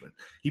smash, but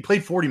he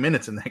played 40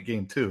 minutes in that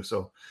game too.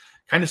 So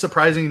kind of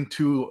surprising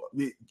to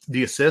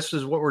the assists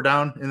is what we're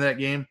down in that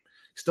game.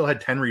 Still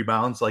had 10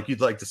 rebounds. Like,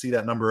 you'd like to see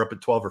that number up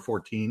at 12 or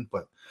 14,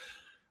 but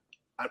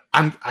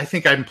I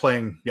think I'm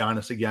playing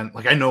Giannis again.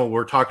 Like, I know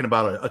we're talking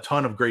about a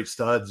ton of great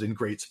studs in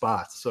great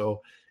spots,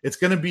 so it's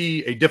going to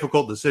be a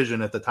difficult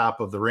decision at the top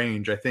of the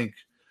range. I think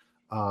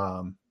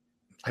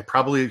I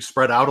probably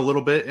spread out a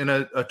little bit in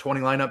a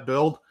 20 lineup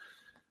build.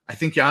 I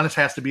think Giannis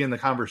has to be in the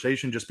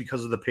conversation just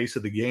because of the pace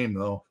of the game,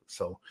 though.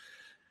 So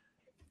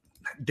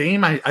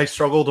Dame, I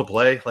struggle to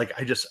play. Like,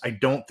 I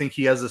don't think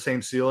he has the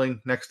same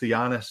ceiling next to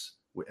Giannis.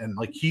 And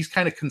like, he's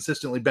kind of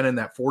consistently been in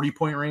that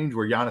 40-point range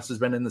where Giannis has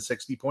been in the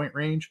 60-point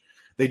range.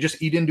 They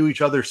just eat into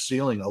each other's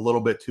ceiling a little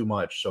bit too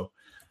much. So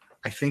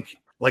I think,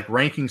 like,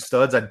 ranking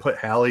studs, I'd put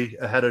Hallie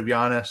ahead of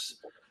Giannis.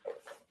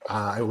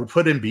 I would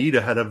put Embiid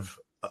ahead of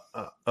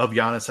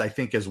Giannis, I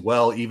think, as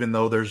well, even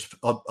though there's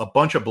a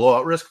bunch of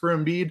blowout risk for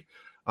Embiid.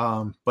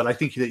 But I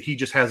think that he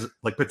just has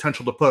like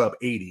potential to put up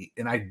 80.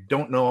 And I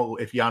don't know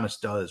if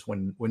Giannis does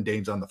when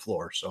Dame's on the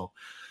floor. So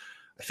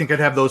I think I'd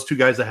have those two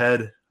guys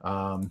ahead.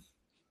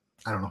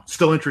 I don't know.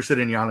 Still interested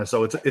in Giannis.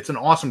 So it's an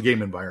awesome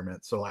game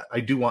environment. So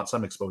I do want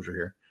some exposure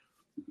here.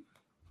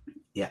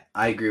 Yeah,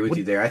 I agree with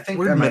you there. I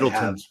think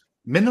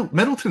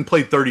Middleton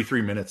played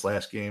 33 minutes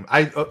last game.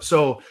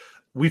 So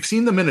we've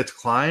seen the minutes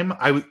climb.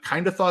 I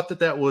kind of thought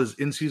that was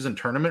in-season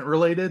tournament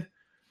related,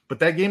 but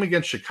that game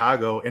against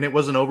Chicago, and it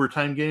was an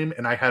overtime game,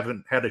 and I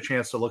haven't had a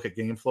chance to look at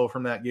game flow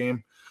from that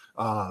game.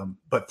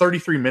 But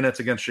 33 minutes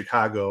against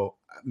Chicago,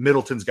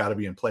 Middleton's got to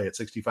be in play at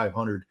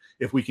 6,500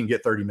 if we can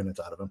get 30 minutes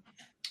out of him.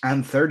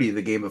 And 30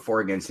 the game before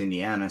against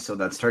Indiana, so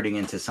that's turning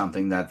into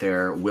something that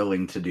they're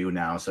willing to do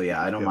now. So,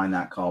 yeah, I don't mind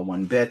that call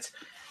one bit.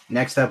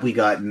 Next up, we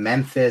got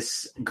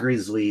Memphis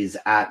Grizzlies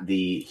at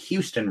the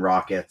Houston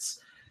Rockets.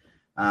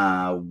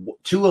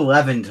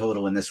 211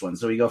 total in this one.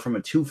 So we go from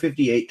a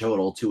 258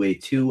 total to a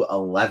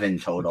 211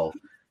 total.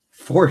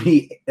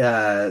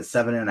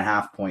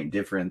 47.5 point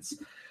difference.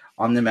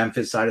 On the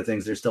Memphis side of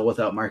things, they're still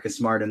without Marcus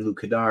Smart and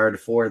Luke Kennard.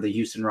 For the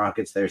Houston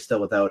Rockets, they're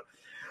still without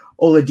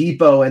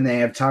Oladipo, and they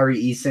have Tari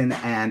Eason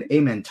and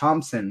Amen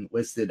Thompson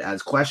listed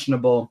as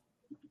questionable.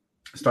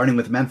 Starting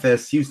with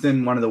Memphis,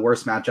 Houston, one of the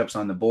worst matchups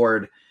on the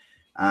board.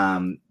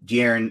 Desmond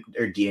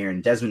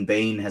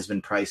Bane has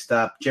been priced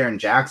up. Jaren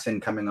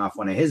Jackson coming off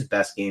one of his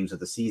best games of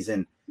the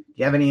season. Do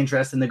you have any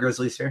interest in the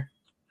Grizzlies here?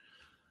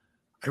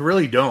 I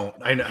really don't.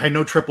 I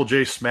know Triple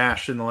J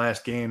smashed in the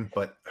last game,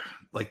 but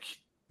like,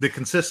 the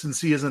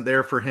consistency isn't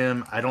there for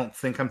him. I don't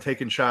think I'm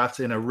taking shots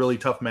in a really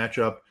tough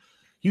matchup.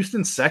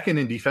 Houston's second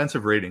in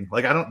defensive rating.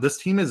 Like, this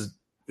team is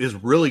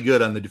really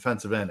good on the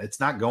defensive end. It's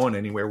not going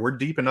anywhere. We're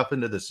deep enough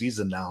into the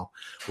season now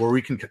where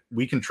we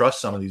can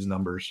trust some of these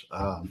numbers.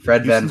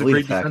 Fred VanVleet, a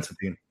great defensive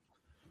team.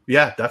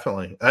 Yeah,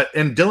 definitely.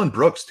 And Dylan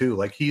Brooks too.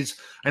 Like,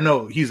 I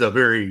know he's a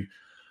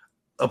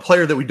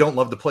player that we don't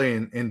love to play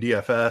in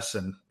DFS,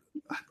 and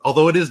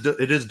although it is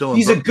Dylan.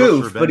 He's a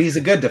goof, but he's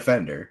a good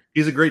defender.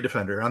 He's a great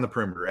defender on the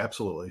perimeter,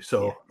 absolutely.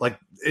 So, like,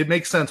 it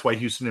makes sense why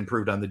Houston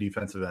improved on the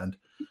defensive end.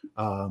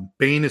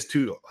 Bane is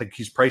too, like,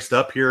 he's priced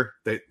up here,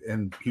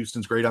 and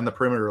Houston's great on the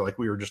perimeter, like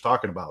we were just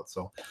talking about.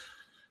 So,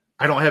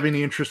 I don't have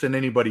any interest in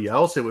anybody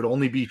else. It would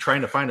only be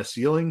trying to find a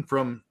ceiling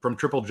from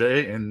Triple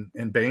J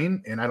and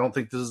Bane, and I don't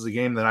think this is a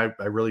game that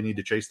I really need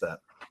to chase that.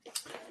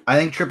 I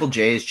think Triple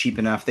J is cheap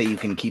enough that you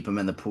can keep him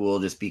in the pool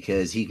just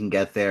because he can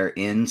get there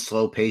in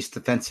slow-paced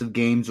defensive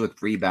games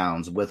with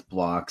rebounds, with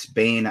blocks.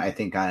 Bane, I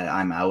think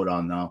I'm out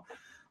on, though.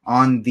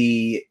 On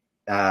the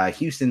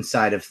Houston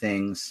side of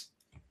things,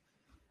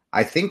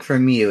 I think for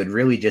me, it would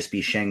really just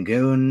be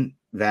Şengün,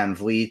 Van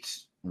Vliet,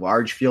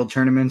 large field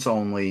tournaments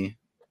only,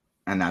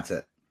 and that's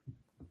it.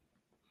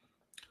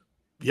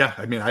 Yeah,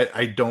 I mean,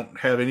 I don't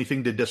have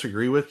anything to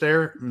disagree with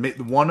there.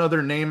 One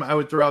other name I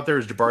would throw out there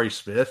is Jabari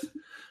Smith.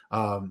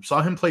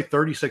 Saw him play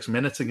 36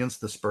 minutes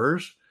against the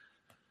Spurs.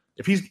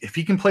 If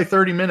he can play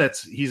 30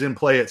 minutes, he's in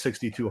play at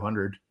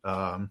 6,200.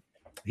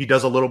 He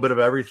does a little bit of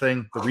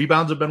everything. The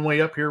rebounds have been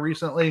way up here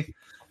recently.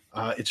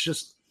 It's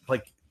just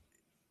like,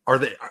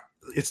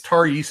 it's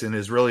Tari Eason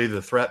is really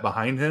the threat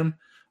behind him.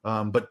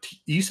 But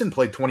Eason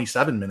played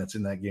 27 minutes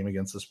in that game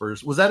against the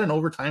Spurs. Was that an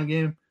overtime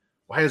game?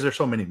 Why is there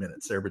so many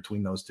minutes there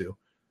between those two?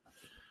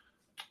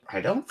 I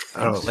don't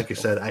know. Like I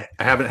said,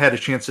 I haven't had a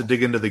chance to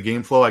dig into the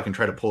game flow. I can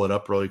try to pull it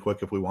up really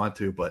quick if we want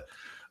to, but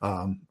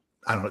I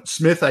don't know.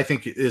 Smith, I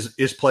think,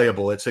 is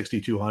playable at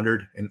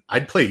 6,200, and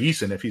I'd play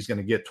Eason if he's going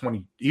to get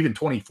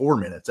 24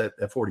 minutes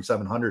at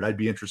 4,700. I'd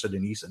be interested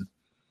in Eason.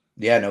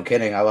 Yeah, no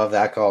kidding. I love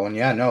that call. And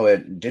yeah, no,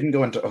 it didn't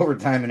go into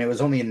overtime, and it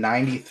was only a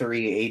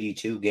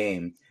 93-82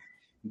 game,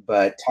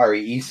 but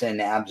Tari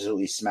Eason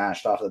absolutely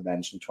smashed off the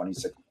bench in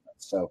 26 minutes.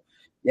 So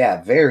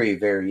yeah, very,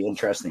 very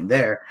interesting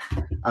there.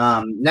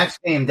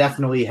 Next game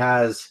definitely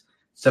has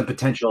some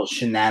potential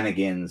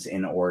shenanigans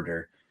in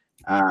order.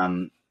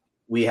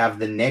 We have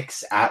the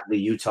Knicks at the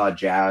Utah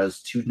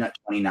Jazz,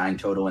 229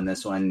 total in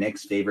this one.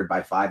 Knicks favored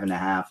by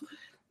 5.5.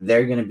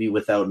 They're going to be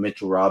without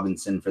Mitchell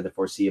Robinson for the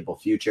foreseeable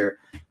future.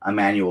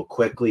 Emmanuel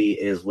Quickley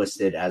is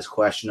listed as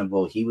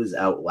questionable. He was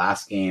out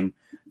last game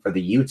for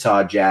the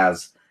Utah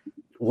Jazz.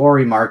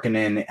 Lauri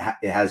Markkanen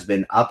has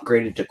been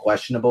upgraded to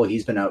questionable.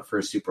 He's been out for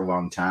a super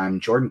long time.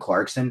 Jordan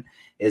Clarkson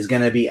is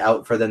going to be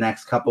out for the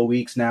next couple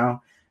weeks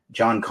now.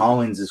 John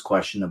Collins is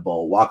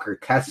questionable. Walker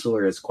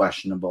Kessler is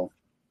questionable.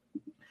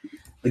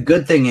 The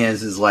good thing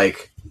is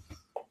like,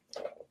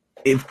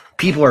 if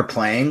people are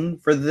playing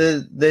for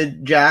the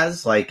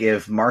Jazz, like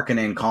if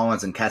Markkanen,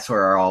 Collins, and Kessler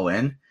are all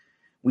in,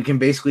 we can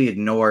basically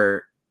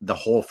ignore the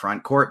whole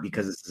front court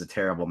because this is a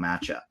terrible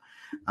matchup.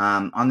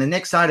 On the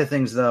Knicks side of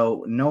things,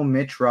 though, no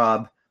Mitch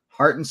Rob.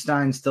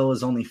 Hartenstein still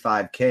is only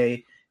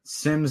 5K.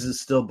 Sims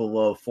is still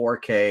below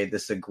 4K.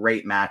 This is a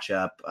great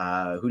matchup.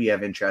 Who do you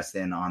have interest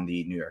in on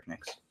the New York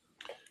Knicks?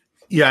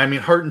 Yeah, I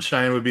mean,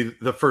 Hartenstein would be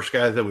the first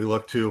guy that we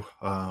look to.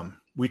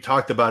 We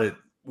talked about it.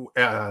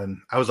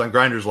 I was on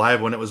Grinders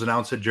Live when it was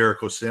announced that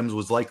Jericho Sims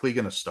was likely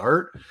going to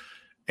start.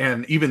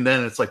 And even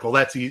then, it's like,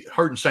 well,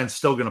 Hartenstein's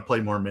still going to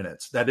play more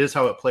minutes. That is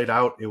how it played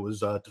out. It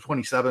was a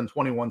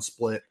 27-21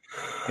 split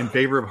in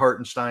favor of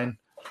Hartenstein.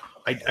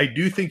 I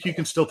do think you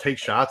can still take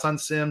shots on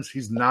Sims.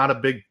 He's not a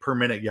big per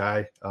minute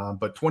guy,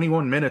 but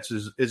 21 minutes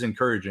is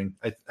encouraging.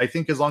 I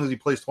think as long as he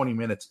plays 20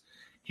 minutes,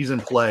 he's in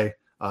play,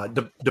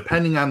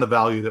 depending on the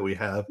value that we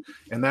have.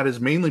 And that is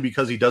mainly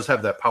because he does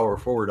have that power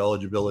forward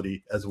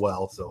eligibility as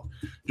well. So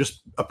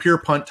just a pure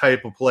punt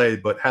type of play,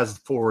 but has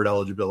forward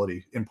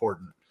eligibility,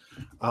 important.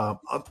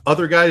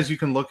 Other guys you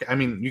can look, I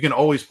mean, you can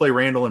always play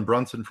Randall and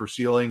Brunson for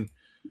ceiling.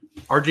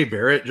 RJ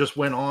Barrett just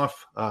went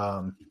off.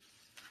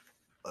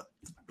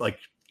 Like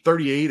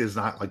 38 is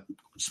not like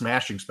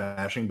smashing,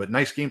 but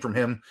nice game from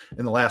him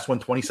in the last one,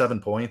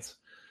 27 points.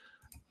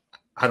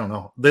 I don't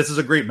know. This is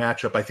a great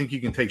matchup. I think you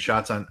can take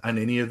shots on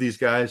any of these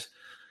guys.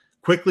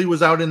 Quickly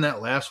was out in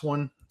that last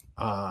one.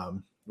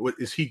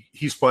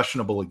 He's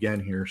questionable again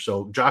here.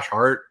 So Josh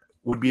Hart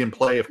would be in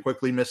play if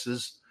Quickly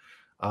misses.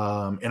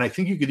 And I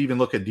think you could even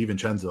look at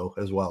DiVincenzo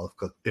as well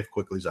if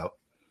Quickly's out.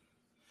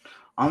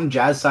 On the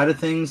Jazz side of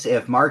things,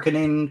 if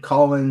Markkanen,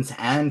 Collins,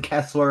 and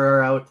Kessler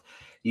are out,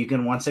 you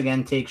can once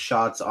again take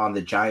shots on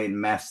the giant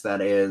mess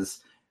that is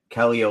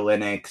Kelly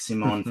Olynyk,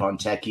 Simone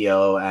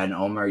Fontecchio, and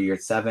Omer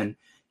Yurtseven.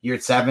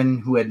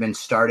 Yurtseven, who had been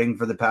starting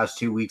for the past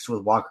 2 weeks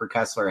with Walker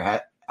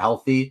Kessler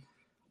healthy,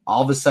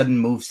 all of a sudden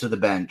moves to the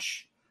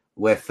bench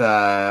with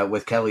Kessler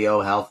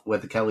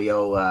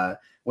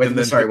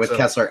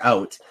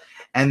out.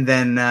 And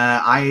then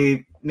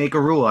I make a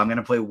rule. I'm going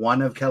to play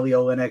one of Kelly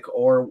Olynyk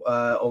or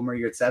Omer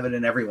Yurtseven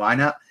in every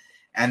lineup,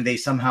 and they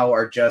somehow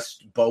are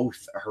just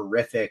both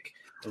horrific.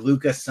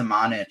 Lukas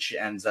Samanic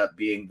ends up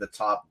being the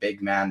top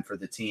big man for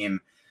the team,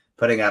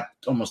 putting up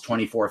almost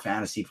 24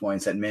 fantasy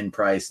points at min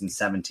price in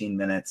 17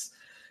 minutes.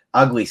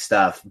 Ugly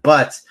stuff.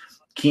 But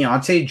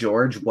Keontae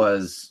George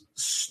was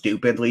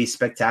stupidly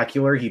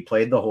spectacular. He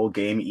played the whole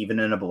game, even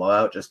in a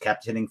blowout, just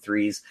kept hitting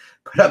threes,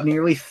 put up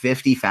nearly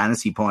 50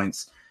 fantasy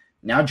points.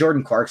 Now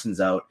Jordan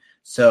Clarkson's out.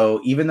 So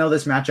even though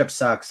this matchup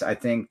sucks, I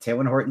think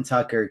Talen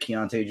Horton-Tucker,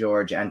 Keontae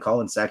George, and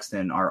Colin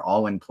Sexton are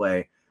all in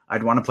play.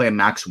 I'd want to play a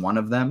max one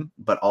of them,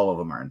 but all of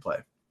them are in play.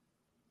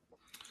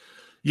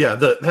 Yeah,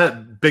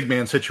 that big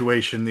man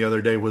situation the other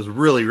day was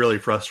really, really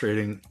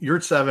frustrating.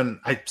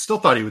 Yurtseven, I still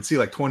thought he would see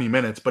like 20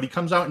 minutes, but he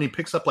comes out and he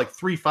picks up like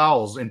 3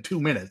 fouls in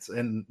 2 minutes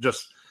and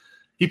just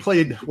he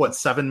played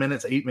 7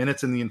 minutes, 8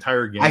 minutes in the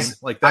entire game.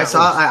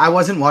 I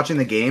wasn't watching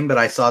the game, but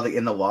I saw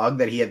in the log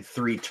that he had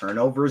 3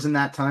 turnovers in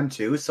that time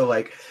too. So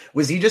like,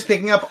 was he just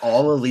picking up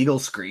all illegal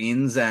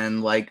screens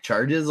and like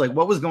charges? Like,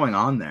 what was going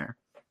on there?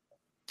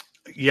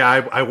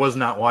 Yeah, I was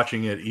not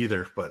watching it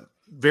either, but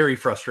very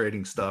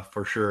frustrating stuff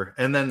for sure.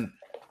 And then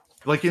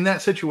Like in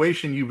that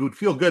situation, you would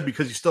feel good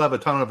because you still have a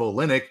ton of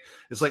Olynyk.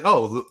 It's like,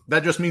 oh,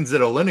 that just means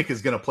that Olynyk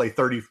is going to play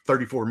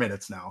 34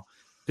 minutes now.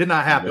 Did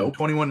not happen. Nope.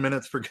 21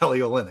 minutes for Kelly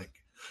Olynyk.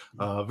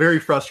 Very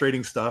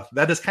frustrating stuff.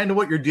 That is kind of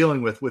what you're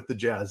dealing with the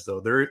Jazz, though.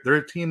 They're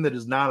a team that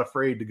is not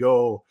afraid to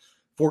go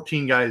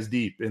 14 guys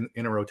deep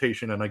in a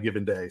rotation on a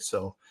given day.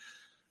 So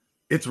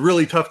it's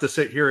really tough to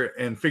sit here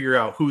and figure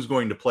out who's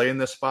going to play in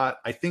this spot.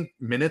 I think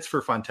minutes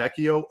for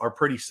Fontecchio are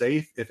pretty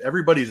safe. If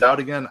everybody's out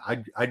again,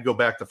 I'd go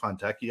back to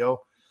Fontecchio.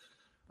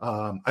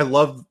 I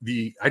love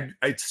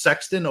I'd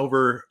Sexton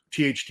over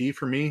THT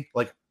for me.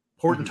 Like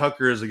Horton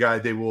Tucker is a guy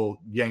they will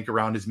yank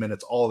around his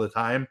minutes all the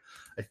time.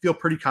 I feel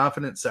pretty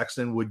confident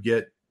Sexton would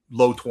get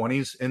low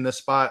 20s in this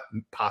spot,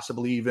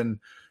 possibly even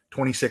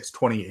 26,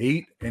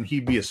 28, and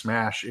he'd be a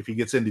smash if he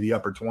gets into the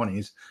upper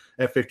 20s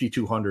at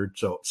 5,200.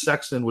 So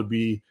Sexton would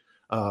be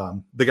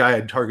the guy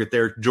I'd target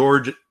there.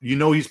 George,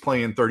 he's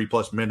playing 30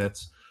 plus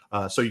minutes,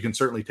 so you can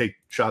certainly take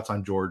shots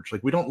on George.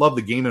 Like, we don't love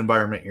the game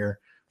environment here,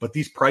 but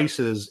these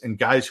prices and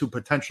guys who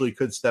potentially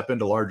could step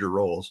into larger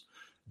roles,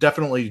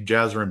 definitely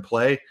Jazz are in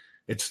play.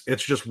 It's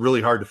just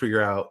really hard to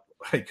figure out.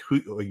 Like,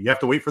 who you have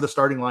to wait for the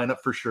starting lineup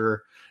for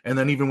sure, and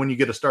then even when you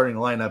get a starting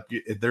lineup,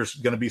 there's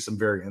going to be some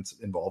variance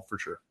involved for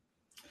sure.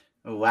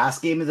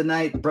 Last game of the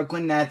night,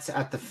 Brooklyn Nets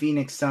at the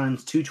Phoenix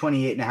Suns,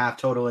 228.5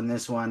 total in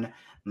this one,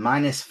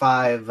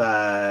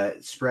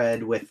 -5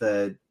 spread with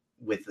the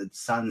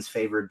Suns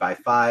favored by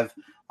 5.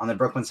 On the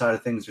Brooklyn side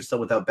of things, they're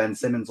still without Ben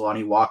Simmons,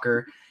 Lonnie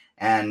Walker,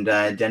 and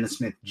Dennis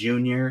Smith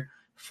Jr.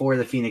 for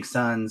the Phoenix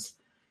Suns.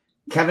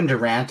 Kevin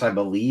Durant, I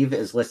believe,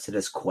 is listed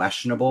as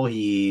questionable.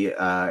 He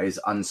is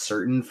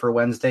uncertain for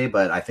Wednesday,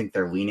 but I think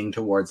they're leaning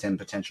towards him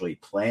potentially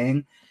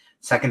playing.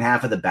 Second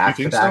half of the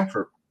back-to-back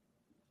for.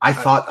 I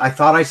thought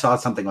I saw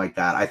something like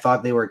that. I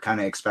thought they were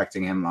kind of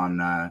expecting him on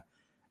the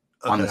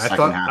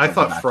second half. I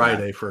thought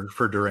Friday for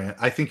Durant.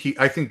 I think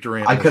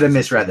Durant. I could have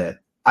misread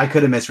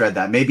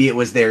that. Maybe it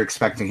was they're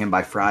expecting him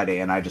by Friday,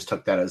 and I just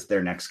took that as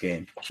their next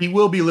game. He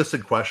will be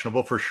listed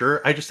questionable for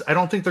sure. I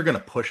don't think they're going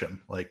to push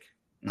him. Like,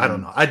 I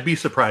don't know. I'd be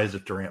surprised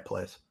if Durant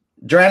plays.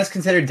 Durant is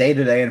considered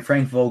day-to-day, and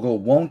Frank Vogel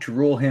won't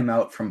rule him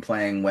out from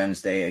playing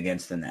Wednesday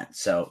against the Nets.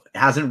 So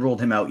hasn't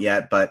ruled him out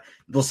yet, but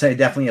they'll say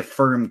definitely a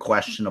firm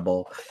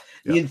questionable.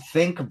 Yep. You'd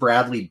think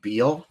Bradley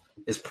Beal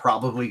is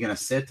probably going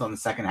to sit on the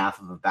second half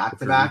of a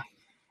back-to-back,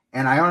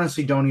 and I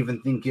honestly don't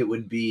even think it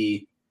would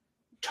be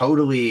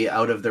totally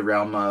out of the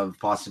realm of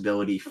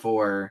possibility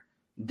for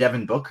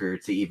Devin Booker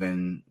to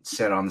even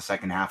sit on the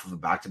second half of a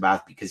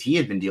back-to-back because he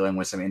had been dealing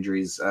with some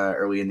injuries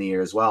early in the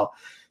year as well.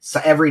 So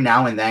every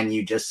now and then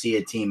you just see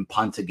a team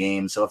punt a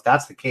game. So if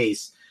that's the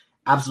case,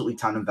 absolutely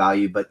ton of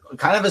value. But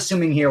kind of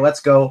assuming here,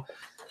 let's go.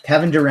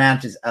 Kevin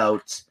Durant is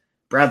out.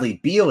 Bradley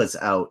Beal is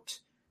out.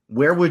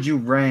 Where would you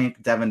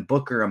rank Devin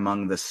Booker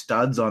among the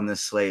studs on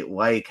this slate,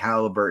 like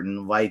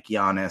Halliburton, like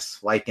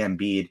Giannis, like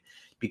Embiid?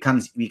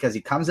 Because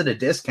he comes at a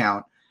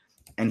discount,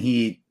 and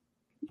he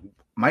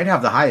might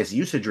have the highest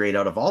usage rate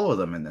out of all of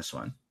them in this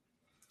one.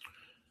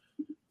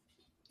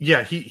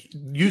 Yeah,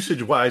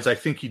 usage-wise, I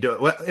think he does.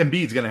 Well,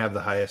 Embiid's going to have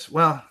the highest.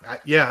 Well,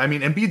 yeah, I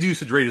mean, Embiid's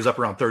usage rate is up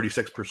around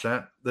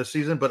 36% this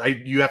season,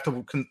 but you have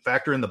to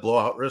factor in the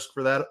blowout risk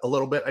for that a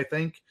little bit, I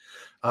think.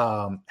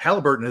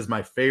 Halliburton is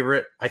my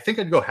favorite. I think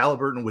I'd go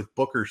Halliburton with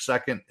Booker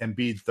second,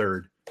 Embiid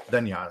third,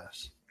 then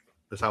Giannis.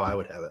 That's how I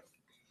would have it.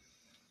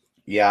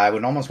 Yeah, I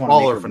would almost want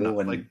to make a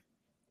move. Like,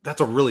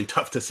 that's a really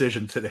tough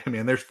decision today,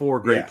 man. There's 4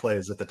 great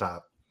plays at the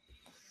top.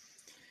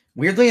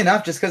 Weirdly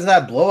enough, just because of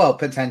that blowout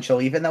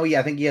potential, even though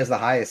I think he has the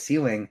highest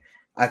ceiling,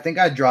 I think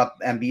I'd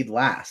drop Embiid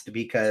last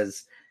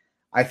because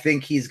I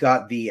think he's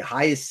got the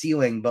highest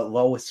ceiling but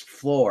lowest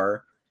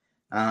floor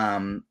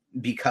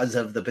because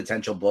of the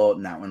potential blowout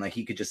in that one. Like,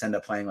 he could just end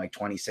up playing like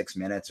 26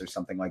 minutes or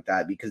something like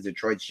that because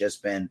Detroit's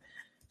just been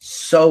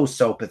so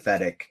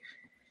pathetic.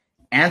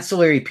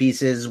 Ancillary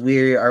pieces,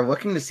 we are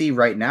looking to see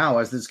right now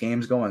as this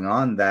game's going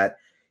on that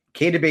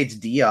Keita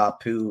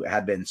Bates-Diop, who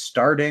had been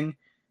starting,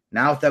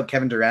 now without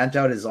Kevin Durant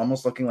out, is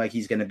almost looking like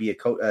he's going to be a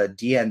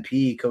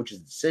DNP coach's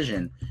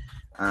decision.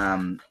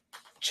 Chimezie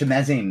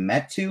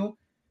Metu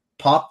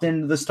popped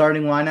into the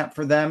starting lineup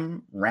for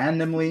them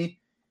randomly.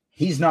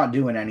 He's not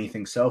doing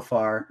anything so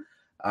far.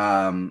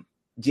 Do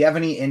you have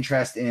any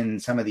interest in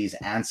some of these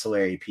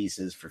ancillary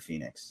pieces for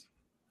Phoenix?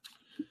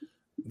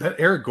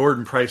 That Eric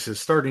Gordon price is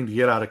starting to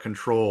get out of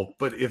control,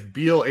 but if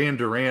Beal and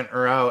Durant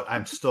are out,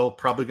 I'm still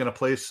probably going to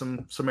play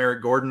some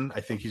Eric Gordon. I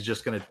think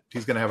he's going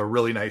to have a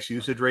really nice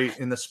usage rate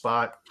in the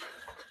spot.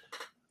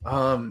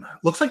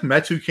 Looks like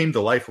Metu came to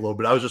life a little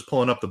bit. I was just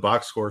pulling up the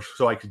box score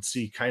so I could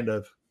see kind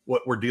of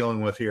what we're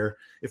dealing with here.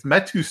 If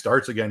Metu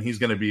starts again, he's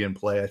going to be in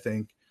play, I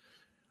think.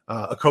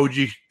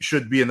 Okogie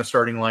should be in the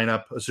starting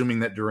lineup, assuming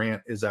that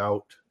Durant is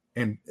out.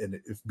 And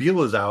if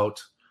Beal is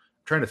out,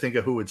 I'm trying to think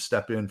of who would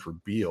step in for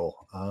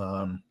Beal.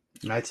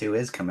 Metu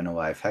is coming to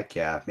life. Heck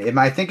yeah.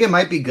 I think it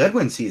might be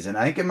Goodwin season.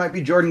 I think it might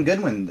be Jordan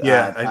Goodwin.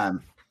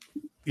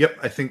 Yep.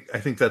 I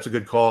think that's a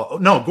good call.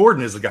 No,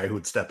 Gordon is the guy who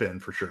would step in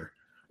for sure.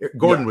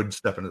 Gordon would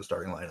step into the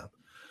starting lineup.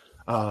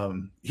 I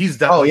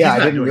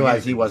didn't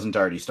realize he wasn't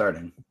already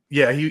starting.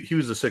 Yeah, he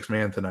was a 6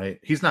 man tonight.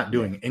 He's not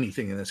doing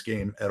anything in this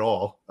game at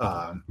all.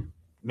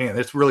 Man,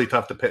 it's really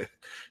tough to pick.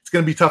 It's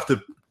going to be tough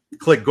to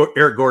click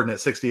Eric Gordon at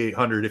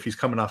 6,800 if he's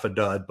coming off a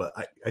dud, but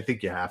I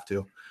think you have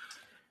to.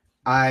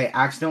 I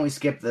accidentally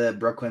skipped the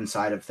Brooklyn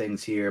side of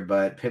things here,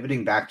 but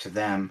pivoting back to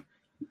them,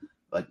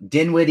 like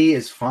Dinwiddie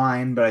is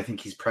fine, but I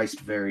think he's priced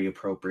very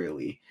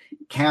appropriately.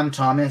 Cam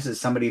Thomas is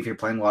somebody, if you're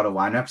playing a lot of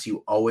lineups,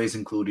 you always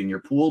include in your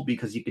pool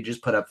because you could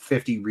just put up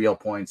 50 real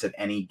points at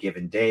any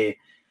given day.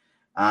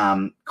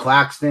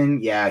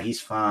 Claxton, yeah,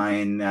 he's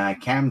fine.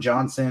 Cam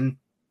Johnson,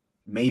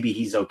 maybe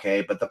he's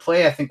okay. But the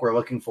play I think we're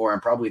looking for,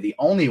 and probably the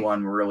only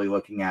one we're really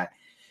looking at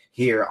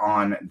here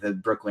on the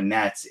Brooklyn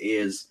Nets,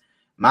 is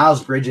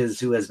Mikal Bridges,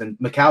 who's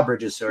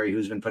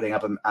been putting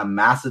up a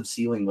massive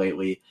ceiling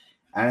lately.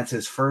 And it's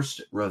his first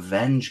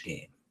revenge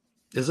game.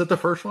 Is it the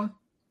first one?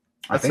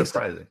 That's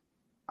surprising. So.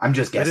 I'm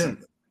just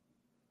guessing.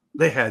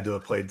 They had to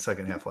have played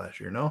second half last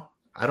year, no?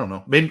 I don't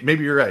know.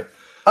 Maybe you're right.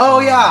 Oh,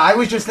 yeah. I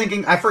was just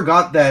thinking, I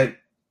forgot that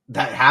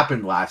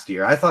happened last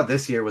year. I thought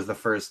this year was the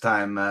first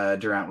time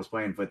Durant was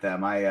playing with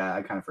them.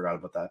 I kind of forgot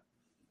about that.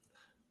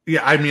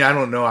 Yeah, I mean, I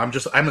don't know. I'm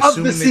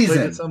assuming they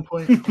played at some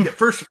point. Yeah,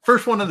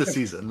 first one of the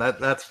season.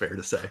 That's fair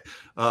to say.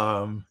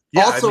 A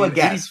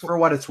guess for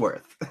what it's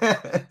worth.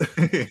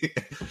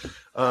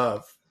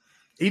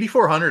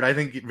 8,400, I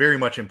think, very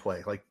much in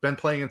play. Like, been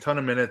playing a ton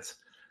of minutes.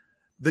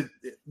 The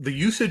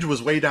usage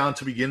was way down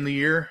to begin the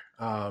year,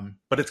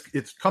 but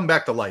it's come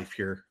back to life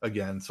here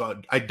again.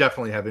 So I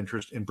definitely have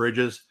interest in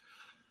Bridges.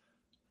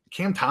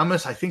 Cam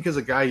Thomas, I think, is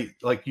a guy,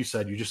 like you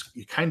said,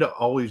 you kind of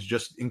always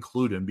just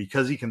include him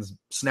because he can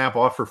snap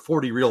off for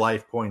 40 real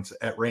life points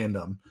at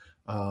random.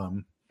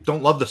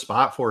 Don't love the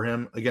spot for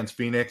him against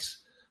Phoenix.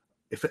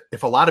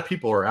 If a lot of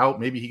people are out,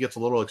 maybe he gets a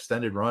little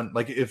extended run.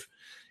 Like if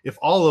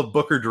all of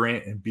Booker,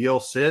 Durant, and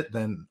Beal sit,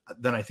 then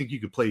I think you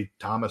could play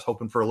Thomas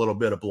hoping for a little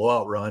bit of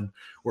blowout run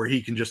where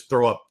he can just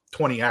throw up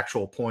 20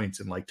 actual points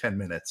in like 10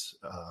 minutes,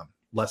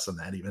 less than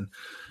that even.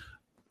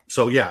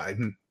 So yeah,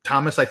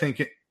 Thomas, I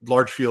think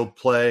large field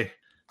play.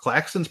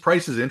 Claxton's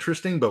price is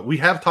interesting, but we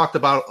have talked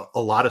about a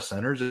lot of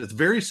centers. It's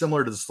very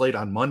similar to the slate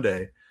on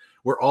Monday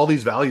where all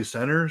these value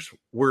centers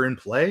were in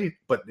play,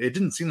 but it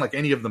didn't seem like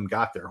any of them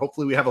got there.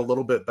 Hopefully we have a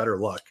little bit better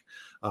luck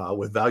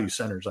with value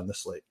centers on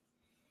this slate.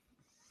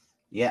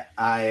 Yeah,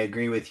 I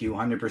agree with you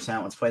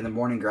 100%. Let's play the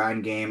morning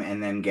grind game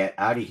and then get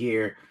out of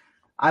here.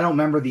 I don't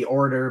remember the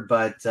order,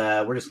 but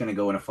we're just going to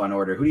go in a fun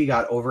order. Who do you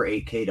got over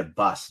 8K to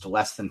bust,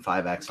 less than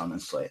 5X on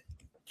this slate?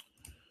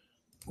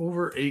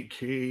 Over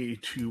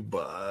 8K to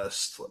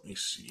bust. Let me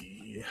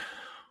see.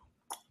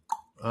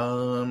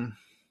 I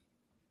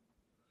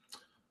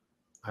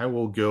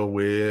will go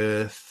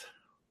with,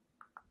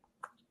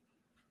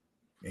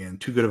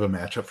 and too good of a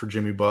matchup for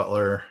Jimmy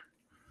Butler.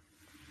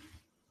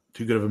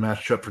 Too good of a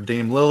matchup for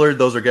Dame Lillard.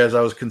 Those are guys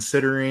I was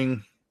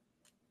considering.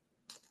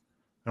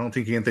 I don't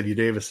think Anthony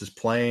Davis is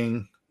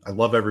playing. I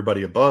love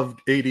everybody above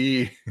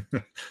 80.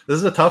 This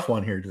is a tough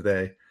one here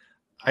today.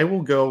 I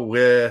will go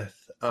with,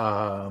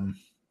 I'll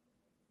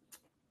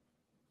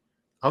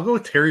go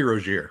with Terry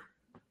Rozier.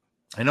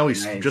 I know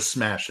he's just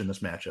smashed in this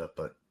matchup,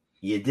 but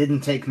you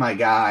didn't take my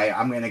guy.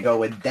 I'm going to go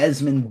with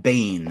Desmond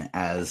Bane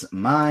as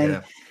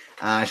mine.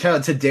 Yeah. Shout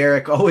out to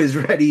Derek, always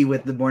ready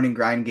with the morning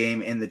grind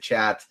game in the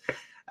chat.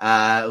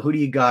 Who do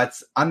you got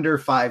under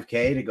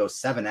 5K to go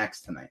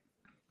 7X tonight?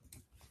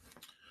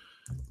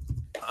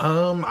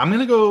 I'm going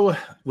to go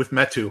with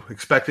Metu,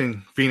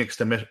 expecting Phoenix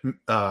to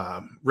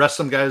rest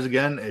some guys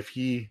again. If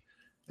he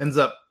ends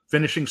up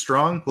finishing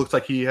strong, looks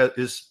like he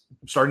is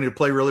starting to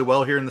play really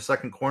well here in the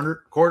second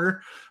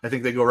quarter. I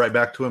think they go right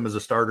back to him as a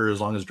starter as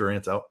long as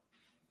Durant's out.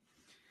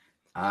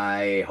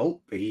 I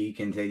hope he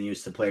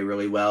continues to play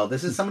really well.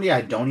 This is somebody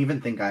I don't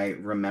even think I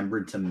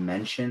remembered to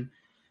mention,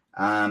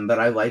 but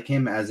I like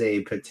him as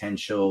a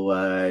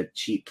potential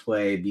cheap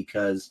play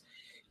because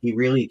he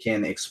really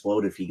can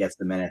explode if he gets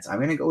the minutes. I'm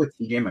going to go with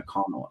TJ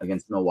McConnell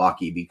against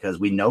Milwaukee because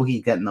we know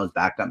he's getting those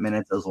backup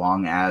minutes as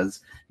long as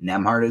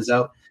Nembhard is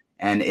out.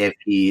 And if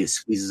he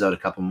squeezes out a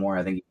couple more,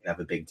 I think he can have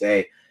a big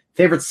day.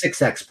 Favorite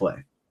 6X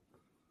play?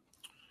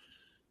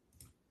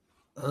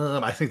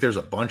 I think there's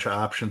a bunch of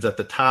options at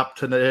the top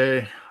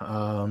today.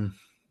 Let's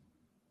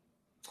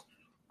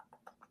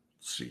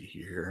see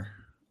here.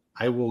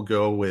 I will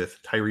go with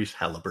Tyrese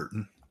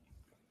Halliburton.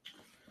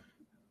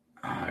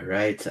 All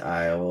right.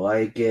 I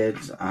like it.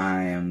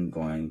 I am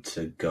going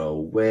to go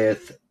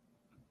with,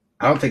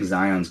 I don't think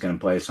Zion's going to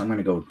play, so I'm going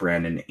to go with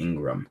Brandon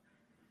Ingram.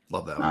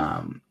 Love that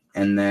one.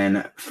 And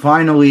then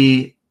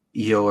finally,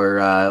 your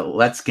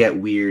let's get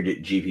weird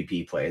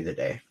GPP play of the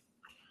day.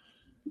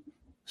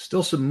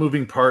 Still some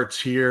moving parts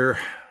here.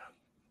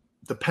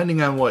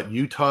 Depending on what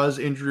Utah's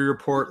injury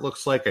report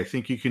looks like, I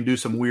think you can do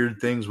some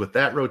weird things with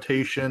that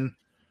rotation.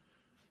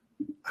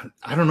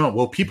 I don't know.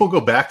 Will people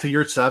go back to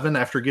Yurt-7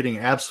 after getting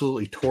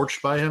absolutely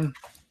torched by him?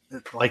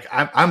 Like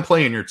I'm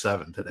playing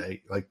Yurt-7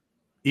 today.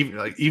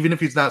 Even if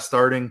he's not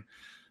starting,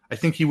 I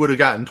think he would have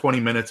gotten 20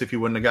 minutes if he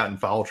wouldn't have gotten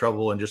foul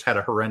trouble and just had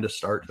a horrendous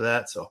start to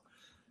that. So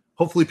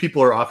hopefully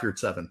people are off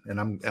Yurt-7, and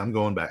I'm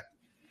going back.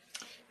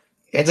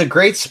 It's a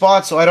great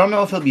spot, so I don't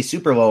know if he'll be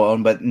super low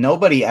owned, but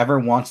nobody ever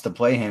wants to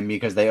play him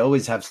because they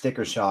always have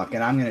sticker shock,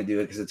 and I'm going to do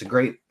it because it's a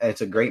great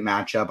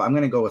matchup. I'm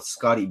going to go with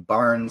Scotty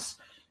Barnes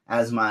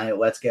as my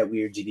Let's Get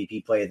Weird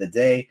GDP play of the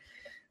day.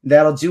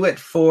 That'll do it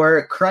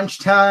for Crunch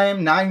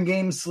Time,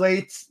 9-game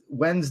slate,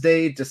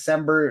 Wednesday,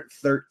 December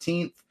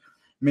 13th.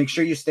 Make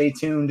sure you stay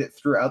tuned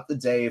throughout the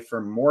day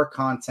for more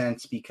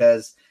content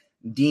because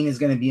Dean is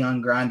going to be on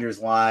Grinders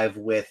Live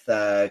with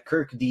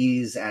Kirk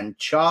Dees and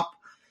Chop.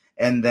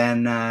 And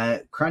then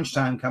Crunch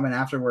Time coming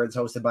afterwards,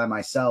 hosted by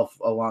myself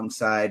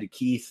alongside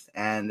Keith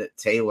and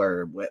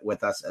Taylor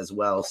with us as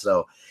well.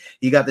 So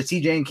you got the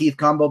TJ and Keith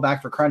combo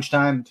back for Crunch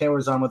Time.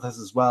 Taylor's on with us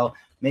as well.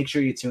 Make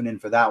sure you tune in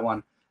for that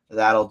one.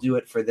 That'll do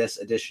it for this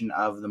edition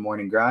of The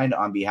Morning Grind.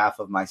 On behalf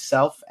of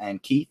myself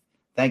and Keith,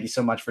 thank you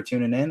so much for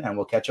tuning in, and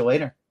we'll catch you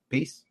later.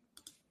 Peace.